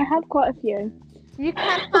 I have quite a few. You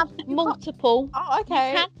can have multiple. Oh, You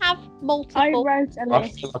can have I multiple. wrote a I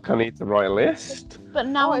list. feel like I need to write a list. But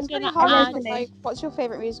now Oh, I'm it's really gonna hard. add. because, like, what's your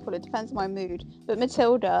favourite musical? It depends on my mood. But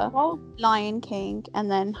Matilda, Well, Lion King,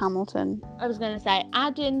 and then Hamilton. I was gonna say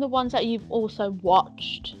add in the ones that you've also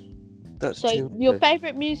watched. That's So your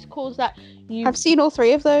favourite musicals that you. I've seen all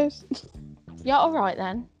three of those. Yeah, all right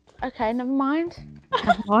then. Okay, never mind.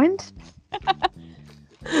 Never mind.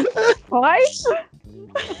 why?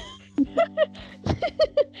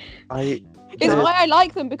 It's why I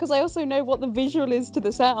like them, because I also know what the visual is to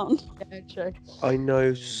the sound. Yeah, true. I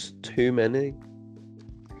know too many.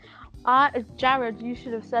 Jared, you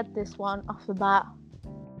should have said this one off the bat.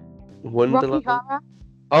 Rocky Wonderland. Horror.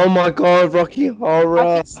 Oh my god, Rocky Horror.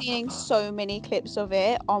 I've been seeing so many clips of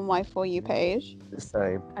it on my For You page. The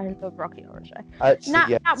same. I love Rocky Horror Show. Actually, Nat,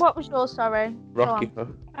 yeah, Nat, what was yours? Sorry. Go Rocky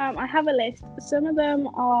on. Horror. I have a list. Some of them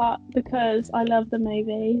are because I love the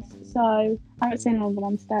movies, so I haven't seen all of them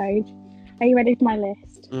on stage. Are you ready for my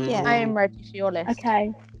list? Yeah. I am ready for your list.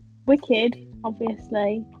 Okay. Wicked,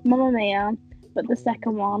 obviously. Mamma Mia, but the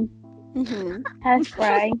second one. Mm-hmm.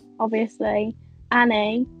 Hairspray, obviously.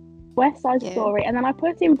 Annie, West Side Yeah. Story, and then I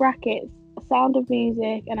put in brackets Sound of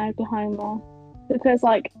Music and Oklahoma because,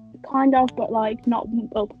 like, kind of, but like not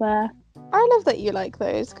up there. I love that you like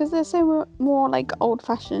those, because they're so more like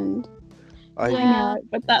old-fashioned. I, Yeah. I know,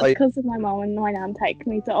 but that's I- because of my mum and my nan take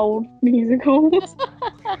me to old musicals.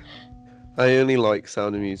 I only like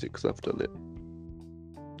Sound of Music because I've done it.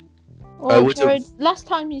 Or was it- Jared, last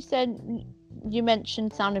time you said you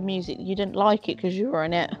mentioned Sound of Music, you didn't like it because you were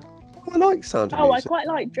in it. I like Sound of Oh, I Music. quite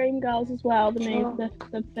like Dreamgirls as well.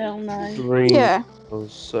 The film though. Dream Yeah,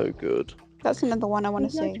 was so good. that's another one I want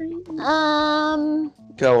to see.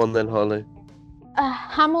 Go on then, Holly.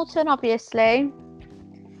 Hamilton, obviously.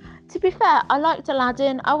 To be fair, I liked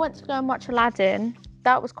Aladdin. I went to go and watch Aladdin.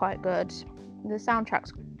 That was quite good. The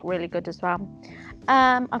soundtrack's really good as well.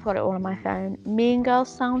 I've got it all on my phone. Mean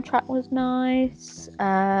Girls soundtrack was nice.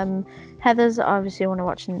 Heather's obviously want to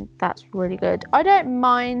watch, and that's really good. I don't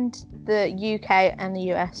mind the UK and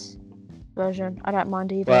the US version. I don't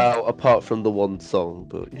mind either. Well, apart from the one song,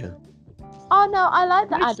 but yeah. Oh no, I like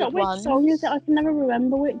the added Which ones. song is it? I can never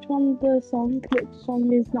remember which song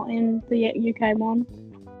is not in the UK one.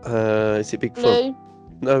 Is it Big Fun? Blue.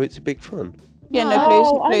 No, it's a Big Fun. Yeah, no,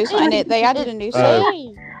 Oh, Blue's not in it. They added a new song.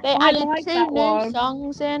 Oh. They I added like 2 that new one.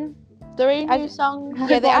 songs in. 3 new songs.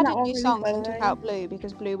 Yeah, they find added that one new really songs and funny. took out Blue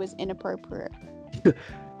because Blue was inappropriate.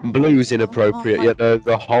 Blue's inappropriate, yet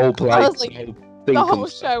the whole place, was like, the whole thing The whole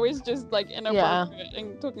comes- show is just like inappropriate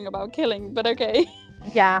and talking about killing, but okay.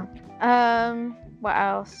 Yeah. What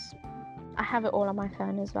else? I have it all on my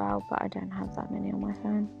phone as well, but I don't have that many on my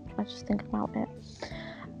phone. I just think about it.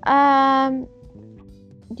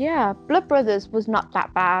 Yeah, Blood Brothers was not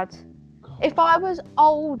that bad. If I was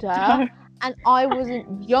older and I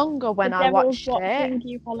wasn't younger when I watched it, watching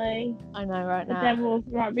you, Holly. I know right The now. devil's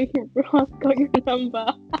right. I've got your number.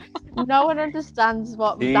 No one understands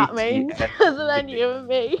what that means other than you and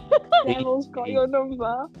me. The devil's got your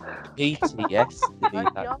number. PTSD.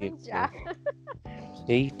 that Young gives me. Jack.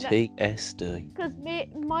 PTSD. Because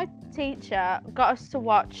my teacher got us to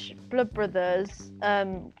watch Blood Brothers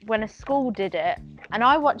when a school did it, and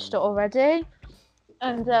I watched it already.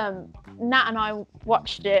 And Nat and I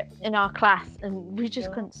watched it in our class, and we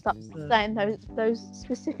just couldn't stop saying those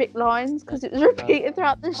specific lines because it was repeated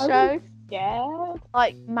throughout the show, Yeah.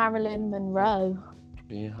 like Marilyn Monroe.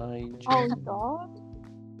 Behind you. Oh God.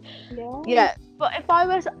 Yeah. Yeah, but if I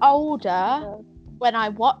was older when I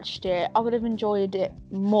watched it, I would have enjoyed it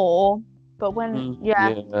more. But when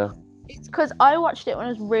Yeah. it's because I watched it when I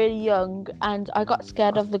was really young, and I got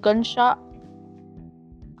scared of the gunshot.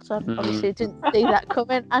 So I obviously didn't see that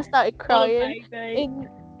coming. I started crying.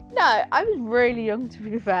 No, I was really young, to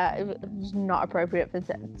be fair. It was not appropriate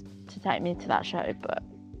to take me to that show, but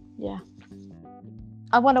yeah.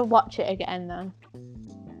 I want to watch it again though.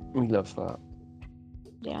 We love that.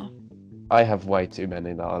 Yeah. I have way too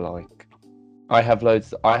many that I like. I have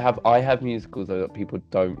loads. I have musicals though that people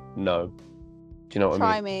don't know. Do you know what I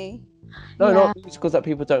Try mean? me. No, Yeah. not musicals that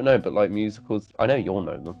people don't know, but like musicals. I know you'll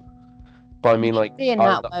know them, but I mean like Be in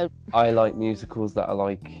I, that mode. I like musicals that are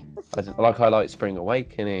like I like Spring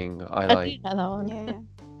Awakening. I I like do know that one.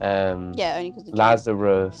 Yeah. Yeah, only because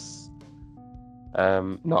Lazarus.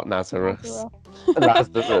 Not Nazareth.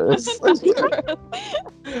 Lazarus.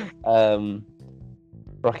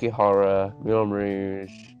 Rocky Horror, Moulin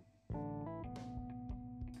Rouge.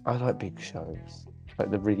 I like big shows, like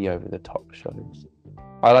the really over the top shows.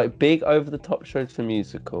 I like big over the top shows for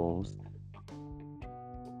musicals,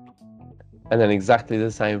 and then exactly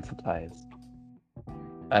the same for plays,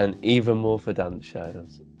 and even more for dance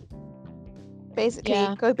shows. Basically,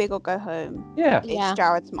 Yeah. go big or go home. Yeah, It's Yeah.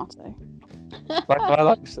 Jared's motto. like I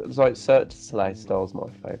like Cirque du Soleil style's my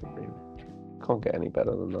favourite. Really, can't get any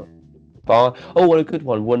better than that. But what a good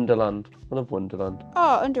one, Wonderland. I love Wonderland.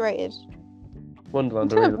 Oh, underrated.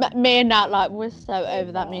 Wonderland. I really Me and Nat, like, we're so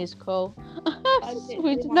over that musical.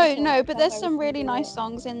 We did- No, but there's some really nice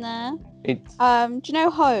songs in there. It's Do you know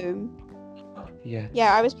Home? yeah.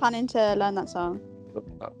 Yeah, I was planning to learn that song.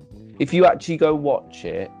 If you actually go watch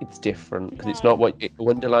it, it's different because it's not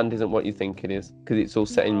Wonderland isn't what you think it is because it's all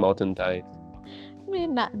set in modern day. Me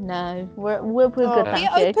and Nat, no. We're good, Be thank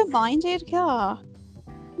you. open-minded, yeah.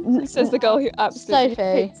 Says the girl who absolutely Sophie.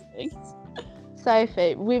 hates things.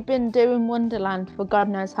 Sophie, we've been doing Wonderland for God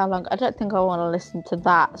knows how long. I don't think I want to listen to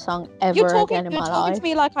that song ever You're talking again in my to life.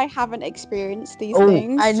 me like I haven't experienced these Oh,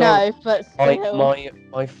 things. I So, know, but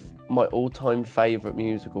still. My all-time favorite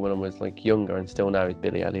musical when I was like younger and still now is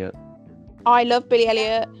Billy Elliot. I love Billy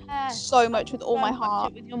Elliot Yeah. so much with all Go my and watch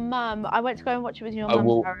heart. it with your mum. I went to go and watch it with your I mum,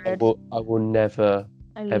 will never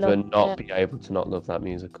I ever loved not it. be able to not love that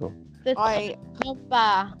musical. The I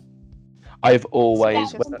number. I've always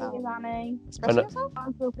Yes, when, yes. with Annie. express When- yourself. I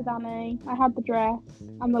was with Annie. I had the dress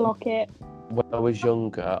and the locket. when I was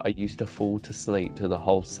younger, I used to fall to sleep to the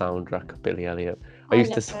whole soundtrack of Billy Elliot. I I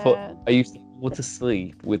used to love fall, it. I used to fall to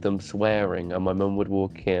sleep with them swearing, and my mum would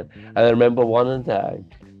walk in. And I remember one day,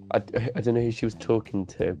 I don't know who she was talking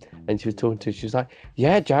to, and she was talking to. She was like,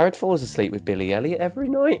 "Yeah, Jared falls asleep with Billy Elliot every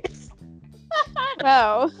night."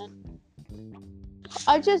 Well,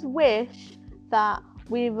 I just wish that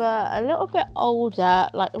we were a little bit older,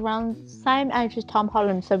 like around the same age as Tom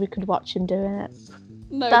Holland, so we could watch him doing it.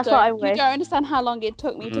 no, That's what I You wish. don't understand how long it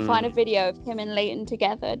took me to find a video of him and Leighton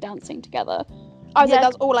together dancing together. I was Yeah. like,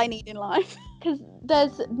 that's all I need in life. Because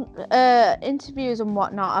there's interviews and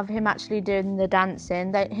whatnot of him actually doing the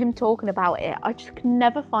dancing, him talking about it. I just can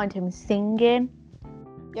never find him singing.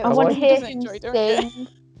 Yeah, I that's want why to he hear doesn't him enjoy doing it. sing.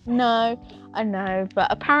 No, I know, but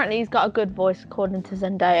apparently he's got a good voice according to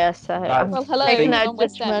Zendaya. So I'm Well, hello, making he's no on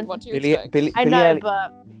West End. judgment. What do you expect? I know,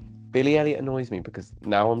 but Billy Elliot annoys me because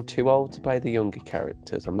now I'm too old to play the younger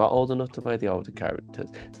characters. I'm not old enough to play the older characters.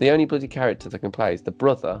 So the only bloody characters I can play is the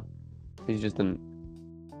brother, who's just an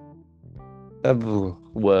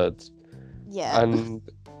words, Yeah. and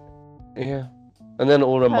yeah, and then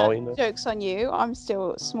all of mine. Joke's on you. I'm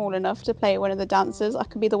still small enough to play one of the dancers. I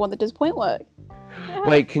could be the one that does point work.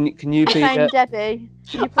 Wait, can you be? playing Debbie.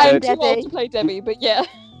 You I'm playing too old Debbie? to play Debbie, but yeah.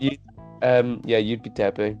 Yeah, you'd be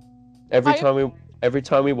Debbie. Every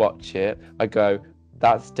time we watch it, I go,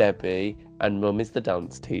 "That's Debbie," and Mum is the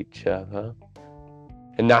dance teacher, huh?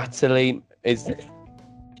 And Natalie is.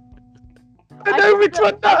 I know which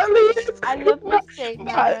one Natalie is. I love my scene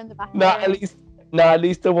there in the background.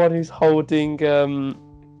 Natalie's the one who's holding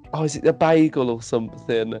is it a bagel or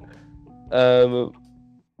something?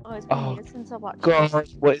 Oh, it's been oh, years since I watched God, it.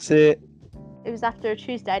 what is it? It was after a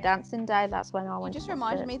Tuesday dancing day. That's when I You went. just to watch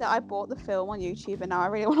reminded it. me that I bought the film on YouTube and now I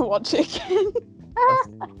really want to watch it again.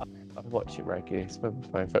 I watch it regularly. It's my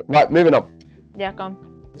favourite. Right, moving on. Yeah, go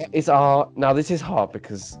on. Now this is hard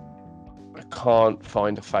because I can't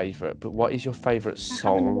find a favourite. But what is your favourite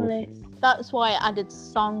song? That's why I added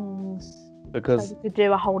songs. Because So we could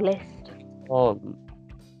do a whole list.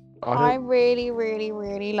 I really, really,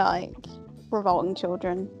 really like Revolting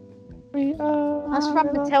Children. That's from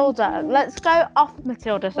Matilda. Let's go off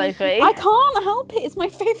Matilda, Sophie. I can't help it. It's my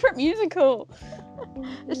favourite musical.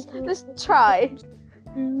 Just try.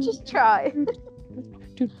 Just try.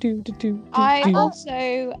 I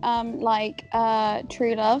also like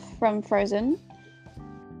True Love from Frozen.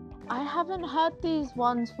 I haven't heard these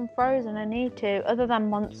ones from Frozen. I need to, other than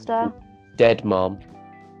Monster. Dead Mom.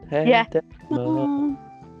 Hey, Yeah. Dead Mom.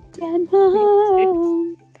 Dead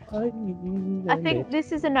Mom. I think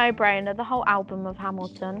this is a no-brainer. The whole album of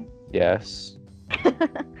Hamilton. Yes.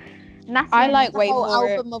 Natalie I like the Wait whole For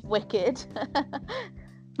It. album of Wicked.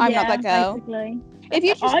 I'm not that girl. Basically. If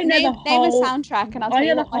you just I know name the a whole- soundtrack and I'll I tell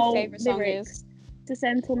you know what the my whole favourite song lyrics. is. The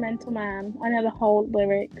Sentimental Man. I know the whole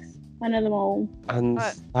lyrics. I know them all. And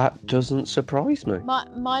Right. that doesn't surprise me.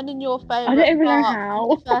 Mine and your favourite. I don't even know part,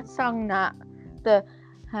 how. The first song, Nat. The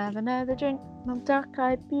Have Another Drink, My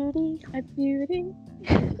Dark-Eyed Beauty. A beauty.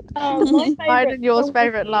 Oh, my Mine favourite and yours song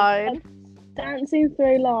favourite is line. Dancing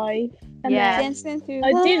Through Life. And Yeah. then Dancing through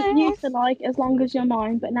I didn't life. used to like As Long As You're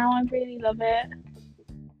Mine, but now I really love it.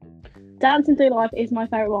 Dancing Through Life is my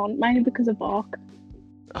favourite one, mainly because of Bach.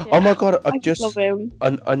 Oh my God! I just love him.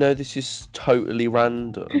 I know this is totally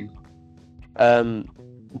random.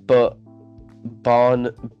 But Barn.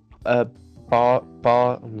 Oh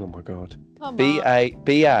my God. Come B on. A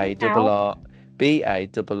R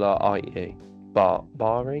I E.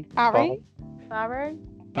 Barry.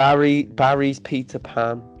 Barry? Barry's Peter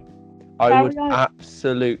Pan. I Barry, would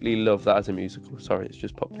absolutely love that as a musical. Sorry, it's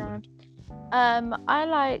just popped. No. I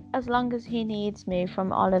like As Long As He Needs Me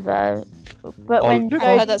from Oliver. But when Oliver. I've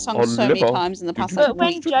Jodie, heard that song so many Oliver. times in the past. but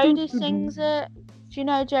when Jodie sings it, do you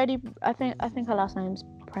know Jodie? I think her last name's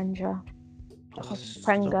Prenger.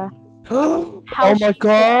 Prenger. Oh How my she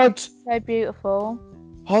God! So beautiful.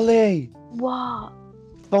 Holly, What?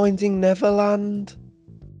 Finding Neverland.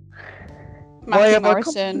 Why Matthew have I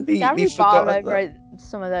Morrison. completely Gary forgotten Barlow that? wrote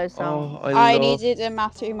some of those songs. Oh, I love, needed a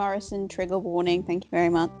Matthew Morrison trigger warning. Thank you very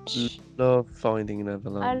much. love Finding I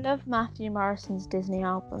Neverland. love Matthew Morrison's Disney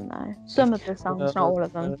album though. Some of the songs, not all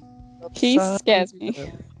of them. He scares me.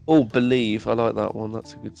 Oh, Believe. I like that one.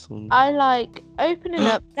 That's a good song. I like Opening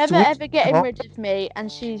Up, Never Switch Ever Getting Top. Rid of Me,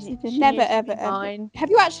 and she Never used to ever be ever. mine. Have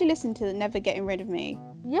you actually listened to the Never Getting Rid of Me?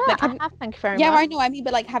 Yeah, Like, I have you- have. Thank you very Yeah, much. I know. I mean,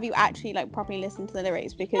 but like, have you actually like properly listened to the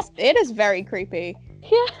lyrics? Because it is very creepy.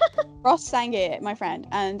 Yeah. Ross sang it, my friend,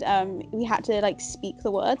 and we had to like speak the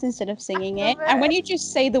words instead of singing it. love And when it. you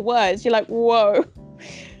just say the words, you're like, whoa.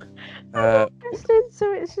 So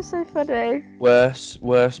it's just so funny.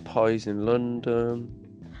 Worst Pies in London.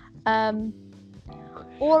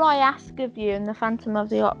 All I Ask of You and The Phantom of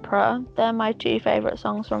the Opera. They're my two favourite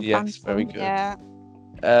songs from Yes, Phantom. very good. Yeah.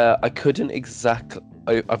 I couldn't exactly.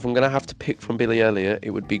 If I'm gonna have to pick from Billy Elliot, it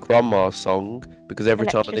would be Grandma's song because every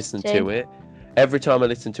time I listen to Electricity. it, Every time I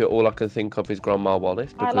listen to it, all I can think of is Grandma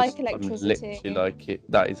Wallace. I Because like I'm Electricity. literally like it.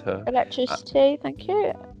 That is her. Electricity, thank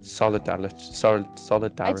you. Solidarity. I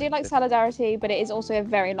Solidarity. do like Solidarity, but it is also a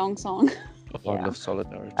very long song. Oh, I love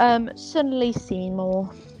Solidarity. Suddenly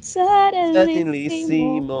Seymour. Suddenly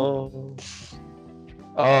Seymour.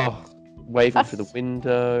 Oh, waving through the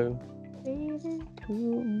window.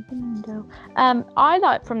 I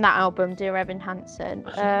like from that album, Dear Evan Hansen.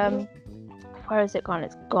 Where has it gone?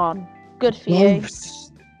 It's gone. Good for you.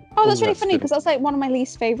 Yes. Oh, that's Oh, really that's funny good. because that's like one of my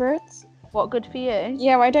least favorites. What good for you?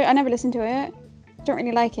 Yeah, I never listen to it. Don't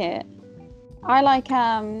really like it. I like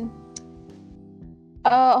oh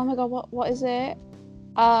my god, what is it?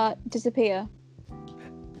 Disappear.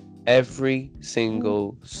 Every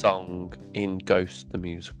single song in Ghost the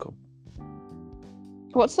Musical.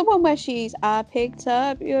 What's the one where she's I picked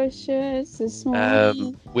up your shirts this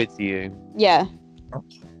morning? With You. Yeah.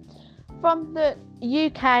 From the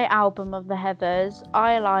UK album of the Heathers,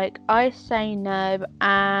 I like I Say No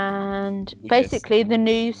and Yes. basically the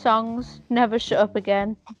new songs, Never Shut Up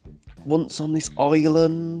Again. Once on This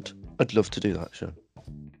Island. I'd love to do that show.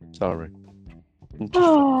 Sorry.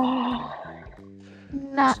 Oh,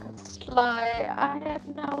 That's like, I have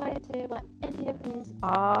no idea what any of these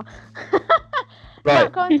are. Right.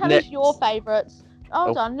 Nat, go and tell next. us your favourites.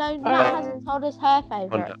 Hold Oh. on, no, Nat hasn't told us her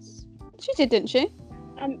favourites. She did, didn't she?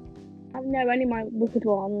 no, only my wicked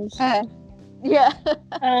ones. Yeah.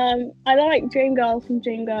 I like Dreamgirls from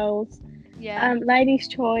Dreamgirls. Yeah. Lady's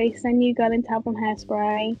Choice, and New Girl in Town from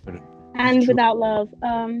Hairspray, and True. Without Love.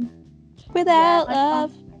 Without Yeah,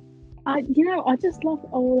 love. I just love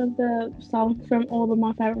all of the songs from all of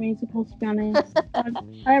my favourite musicals, to be honest. I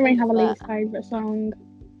don't really have a least favourite song.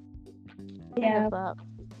 Yeah. Love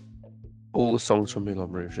All the songs from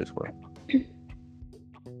Moulin Rouge as well. that.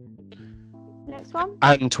 Next one.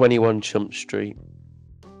 And 21 Jump Street.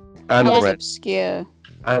 And That was Red. obscure.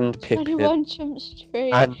 And Pippin. 21 Jump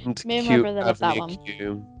Street. And Me and my Q brother love that Avenue one.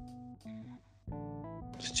 Q.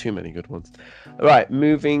 There's too many good ones. Right,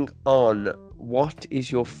 moving on. What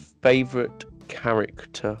is your favourite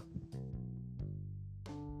character?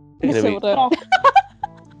 In a movie? Matilda.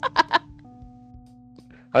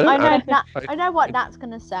 Oh, I don't have, I know what Nat's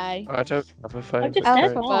gonna say. I don't have a I favourite just said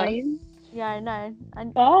character. mine. Yeah, I know.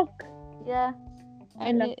 Bach. Yeah.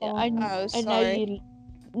 I love I Oh, know sorry. you.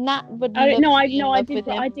 Nat would I love no, to be in love with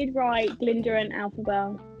him. I did write Glinda and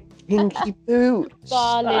Alphabel. Pinky Boots.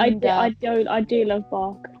 But Garlinda. I do love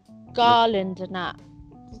Bach. Garland, Nat.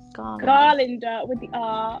 Garland. Garlinda with the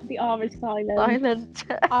R. The R is silent. Silent.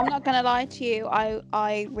 I'm not gonna lie to you.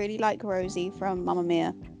 I really like Rosie from Mamma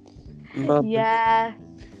Mia. Mum, Yeah.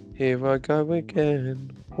 Here I go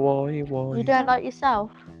again. Why? You don't like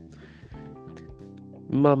yourself?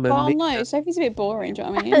 Mama Oh Mia. no, Sophie's a bit boring. Do you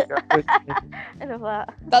know what I mean? I love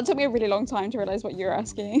that. That took me a really long time to realise what you're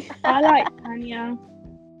asking. I like Tanya.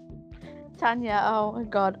 Tanya, oh my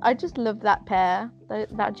god. I just love that pair.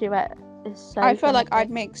 That duet is so I feel like funny.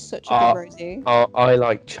 I'd make such a good Rosie. Oh, I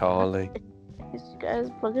like Charlie. This guy's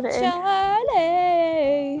plugging it in.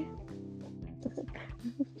 Charlie.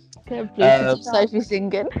 Get a Bluetooth of Sophie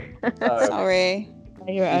singing. So, Sorry.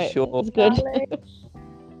 You're right. sure. It's good. Charlie.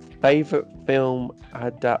 favourite film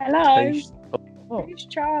adaptation? Oh, Who's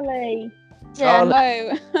Charlie? Yeah.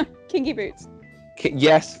 Charlie. Oh, Kinky Boots.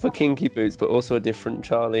 Yes, for Kinky Boots, but also a different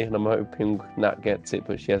Charlie, and I'm hoping Nat gets it,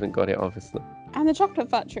 but she hasn't got it, obviously. And the Chocolate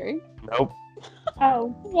Factory. Nope.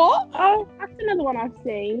 Oh, What? that's another one I've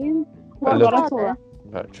seen. I Oh love god, I saw it.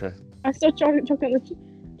 Factory. I saw Charlie in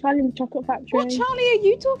the Chocolate Factory. What Charlie are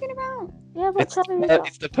you talking about? Yeah, what It's, Charlie was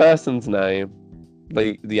it's the person's name,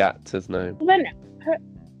 the actor's name. Well, then,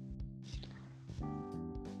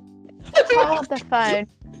 Hold the phone.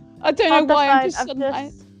 I don't Hold know the why I'm phone. just I've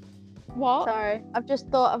suddenly. What? Sorry, I've just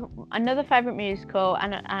thought of another favourite musical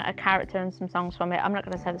and a character and some songs from it. I'm not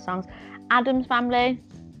going to say the songs. Addams Family.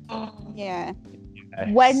 Yeah. Yes.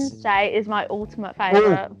 Wednesday is my ultimate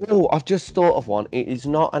favourite. Oh, I've just thought of one. It is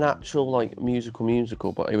not an actual like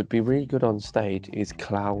musical, but it would be really good on stage. Is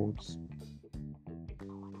Clouds.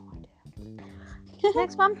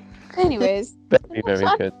 Next one. Anyways, Very, very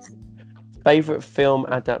good. Favorite film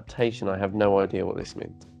adaptation? I have no idea what this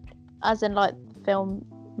means. As in like film,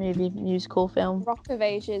 movie, musical film. Rock of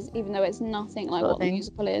Ages, even though it's nothing like Sort of what the thing.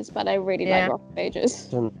 musical is, but I really Yeah. like Rock of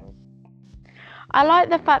Ages. I like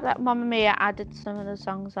the fact that Mamma Mia added some of the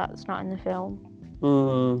songs that's not in the film.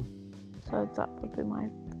 So that would be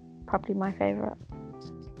probably my favourite.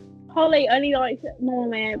 Holly only likes Mamma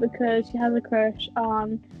Mia because she has a crush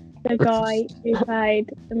on the guy who played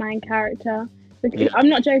the main character. Because Yeah. I'm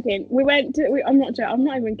not joking. I'm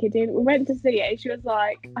not even kidding. We went to see it. She was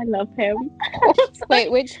like, "I love him."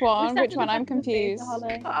 Wait, which We one? sat Which at one? the I'm back of the theatre, confused.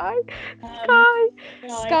 Holly. Sky.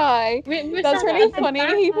 Sky. We That's sat really at the funny.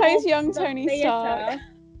 back He plays of young the Tony theatre. Stark.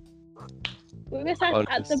 We were sat at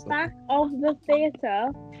the Honestly. back of the theatre,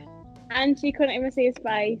 and she couldn't even see his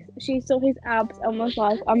face. She saw his abs and was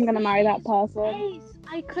like, "I'm gonna marry that person." Face.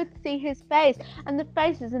 I could see his face, and the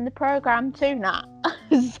face is in the program too, Nat.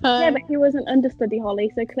 So Yeah, but he was an understudy,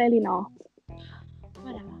 Holly, so clearly not.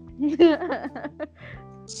 whatever.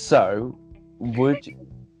 So,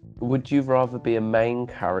 would you rather be a main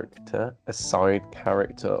character, a side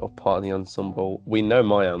character, or part of the ensemble? We know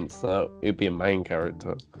my answer. It'd be a main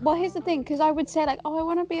character. Well, here's the thing, because I would say like, oh, I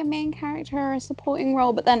want to be a main character or a supporting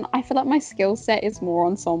role, but then I feel like my skill set is more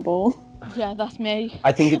ensemble. Yeah, that's me.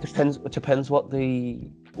 I think it depends. It depends what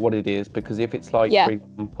it is, because if it's like, Yeah. for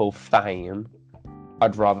example, Fame,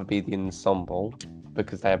 I'd rather be the ensemble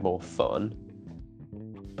because they have more fun.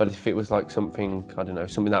 But if it was like something, I don't know,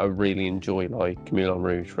 something that I really enjoy, like Moulin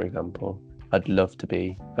Rouge, for example, I'd love to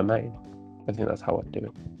be a main. I think that's how I'd do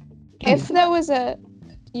it. If there was a...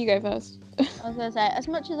 You go first. I was gonna say, as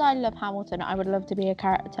much as I love Hamilton, I would love to be a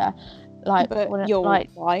character. Like, But wouldn't- you're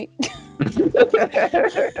like, white.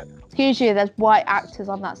 excuse you, there's white actors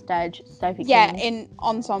on that stage. Sophie Yeah, King. in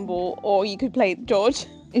ensemble, or you could play George.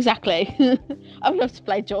 Exactly. I would love to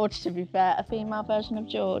play George, to be fair. A female version of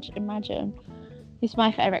George, imagine. He's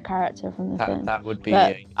my favourite character from the film. that would be.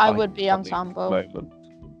 But a I would be iconic ensemble. Moment.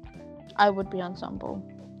 I would be ensemble.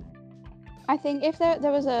 I think if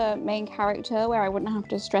there was a main character where I wouldn't have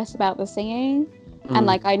to stress about the singing, Mm. and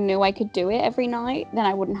like I knew I could do it every night, then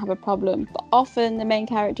I wouldn't have a problem. But often the main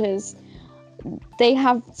characters, they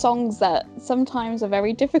have songs that sometimes are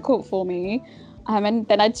very difficult for me, and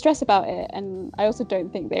then I'd stress about it. And I also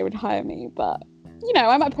don't think they would hire me, but you know,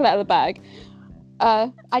 I might pull it out of the bag.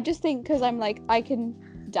 I just think because I'm like, I can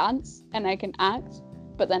dance and I can act,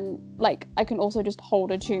 but then like I can also just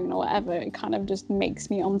hold a tune or whatever. It kind of just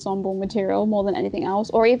makes me ensemble material more than anything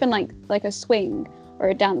else, or even like a swing or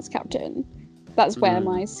a dance captain. That's where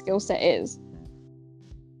my skill set is.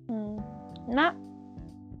 Nat?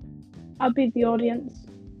 I'll be the audience.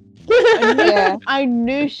 Yeah. I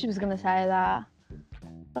knew she was going to say that.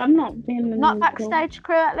 I'm not being the Not musical. backstage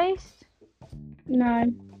crew, at least? No.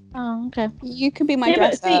 Oh, okay. You could be my Yeah,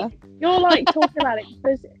 but dresser. see, you're like talking about it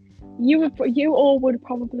because you all would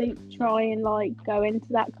probably try and like go into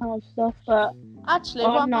that kind of stuff, but Actually,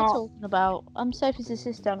 I'm what am I not. talking about? I'm Sophie's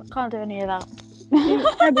assistant. I can't do any of that.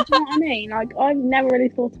 yeah, but do you know what I mean? Like I've never really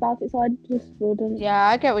thought about it, so I just wouldn't. Yeah,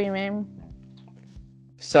 I get what you mean.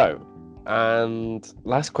 So, and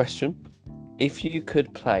last question. If you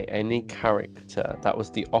could play any character that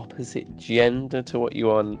was the opposite gender to what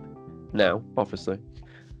you are now, obviously,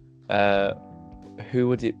 who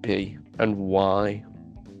would it be and why?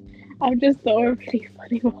 I've just thought of a really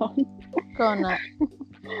funny one. Go on, Nat.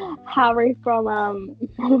 Harry from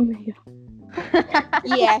Mamma Mia.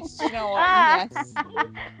 Yes, you know what? Yes.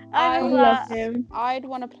 I I love love that. him. I'd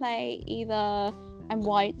want to play either... I'm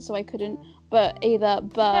white, so I couldn't, but either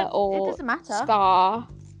Burr It or doesn't matter. Scar.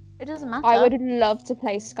 It doesn't matter. I would love to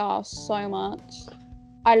play Scar so much.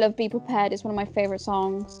 I love Be Prepared. It's one of my favourite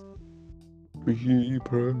songs. Be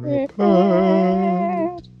prepared.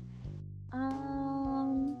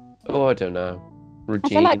 Oh, I don't know. I Regina.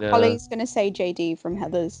 feel like Holly's going to say JD from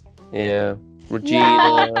Heathers. Yeah. Regina.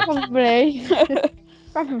 Yeah, probably.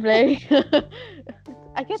 Probably.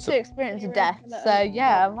 I get So- to experience death, so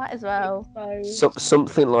yeah, I might as well.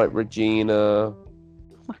 Something like Regina, Oh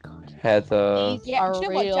my god. Heather. Yeah, Are do you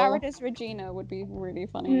know what? real. Jared as Regina would be really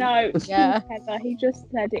funny. No, Yeah. he's Heather. He just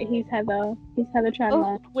said it. He's Heather. He's Heather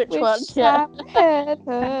Chandler. Which Which one? Yeah.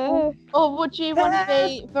 Heather? Or would you want to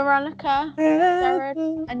be Veronica, Jared,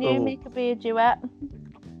 and you and me could be a duet?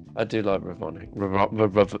 I do like Ravonic.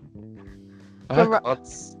 I Ver- can't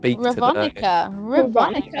speak today. Ravonica.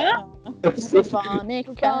 Ravonica?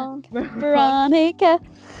 Ravonica. Veronica.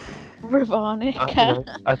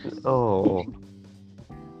 Ravonica. Oh.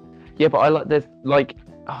 Yeah, but I like there's like,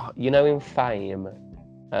 you know, in Fame,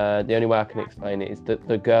 the only way I can explain it is that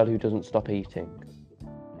the girl who doesn't stop eating.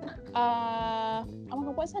 Oh my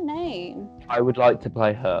god, what's her name? I would like to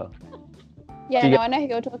play her. Yeah, Do you no, I know who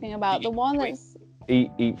you're talking about. The one that's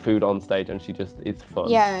Eat food on stage, and she just is fun.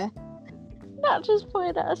 yeah. Not just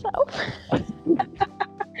pointed at herself.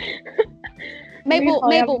 Mabel.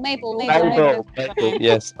 Mabel.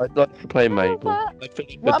 Yes, I'd like to play Mabel. that. I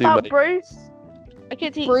think What I'd do about Mabel. Bruce? I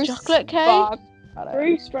get to eat Bruce chocolate cake. Barb.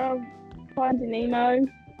 Bruce from Finding Nemo.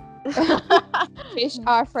 Fish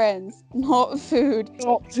are friends, not food.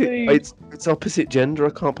 Not food. It's opposite gender. I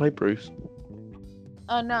can't play Bruce.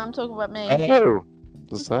 Oh no, I'm talking about me. Oh,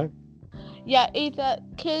 so Yeah, either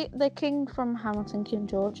the King from Hamilton, King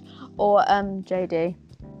George, or JD,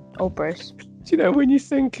 or Bruce. do you know when you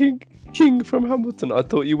think King from Hamilton, I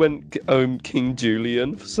thought you went King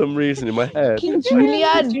Julian for some reason in my head. King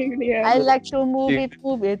Julian. Julia. I like to move it.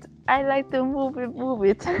 I like to move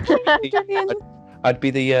it. I'd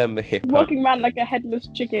be the hippo. Walking around like a headless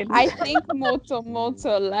chicken. I think Moto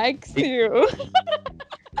likes you.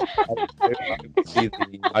 I'd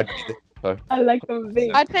be the hippo. I like them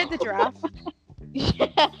big. I'd play the giraffe.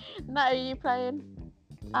 Yeah. No, are you playing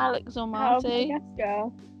Alex or I Marty? guess,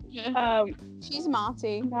 girl. Yeah. She's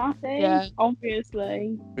Marty. Marty, Yeah.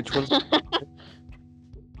 obviously. Which one's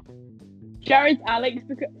Jared's Alex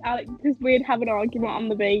because we'd have an argument on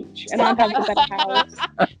the beach and I'd have the better house.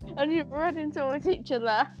 And you're running towards each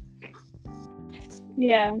other.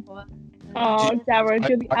 Yeah. Oh, Jared,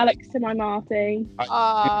 you're the Alex to my Marty.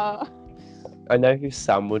 I know who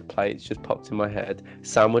Sam would play. It's just popped in my head.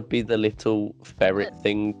 Sam would be the little ferret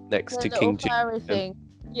thing next The to King little fairy thing.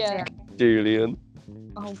 Yeah. Julian.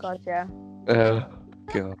 Oh god, yeah. Oh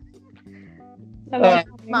god. I love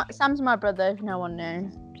you. Sam's my brother. If no one knew,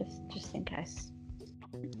 just in case.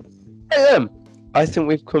 I think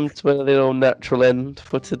we've come to a little natural end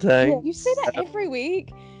for today. You say that every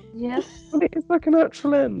week. Yes. It's like a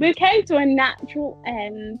natural end. We came to a natural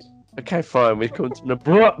end. Okay, fine. We've come to an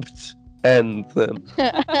abrupt end then.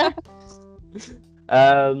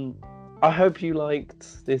 I hope you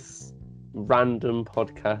liked this random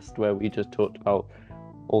podcast where we just talked about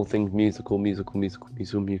all things musical.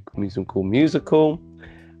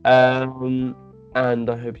 And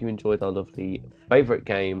I hope you enjoyed our lovely favourite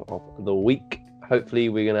game of the week. Hopefully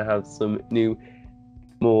we're going to have some new,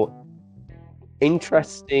 more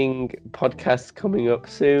interesting podcasts coming up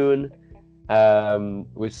soon,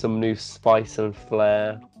 with some new spice and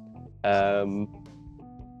flair. Sugar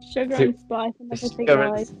So- and spice and everything, Sugar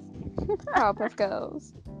and- guys. Powerpuff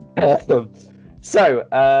Girls. So,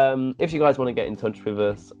 if you guys want to get in touch with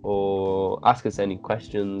us or ask us any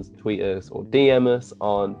questions, tweet us or DM us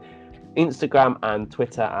on Instagram and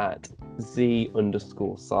Twitter at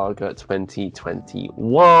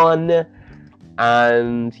Z_Saga2021.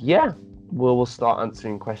 And yeah, we'll start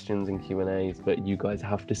answering questions and Q&As, but you guys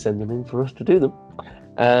have to send them in for us to do them.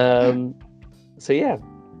 So yeah,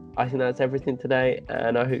 I think that's everything today,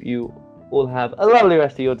 and I hope you all have a lovely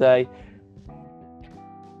rest of your day.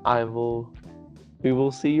 We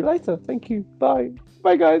will see you later. Thank you. Bye.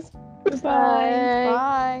 Bye, guys. Goodbye.